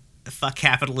 fuck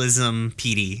capitalism,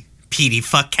 Petey. Petey,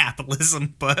 fuck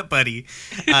capitalism, buddy.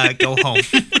 Go home.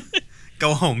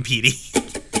 Go home, Petey.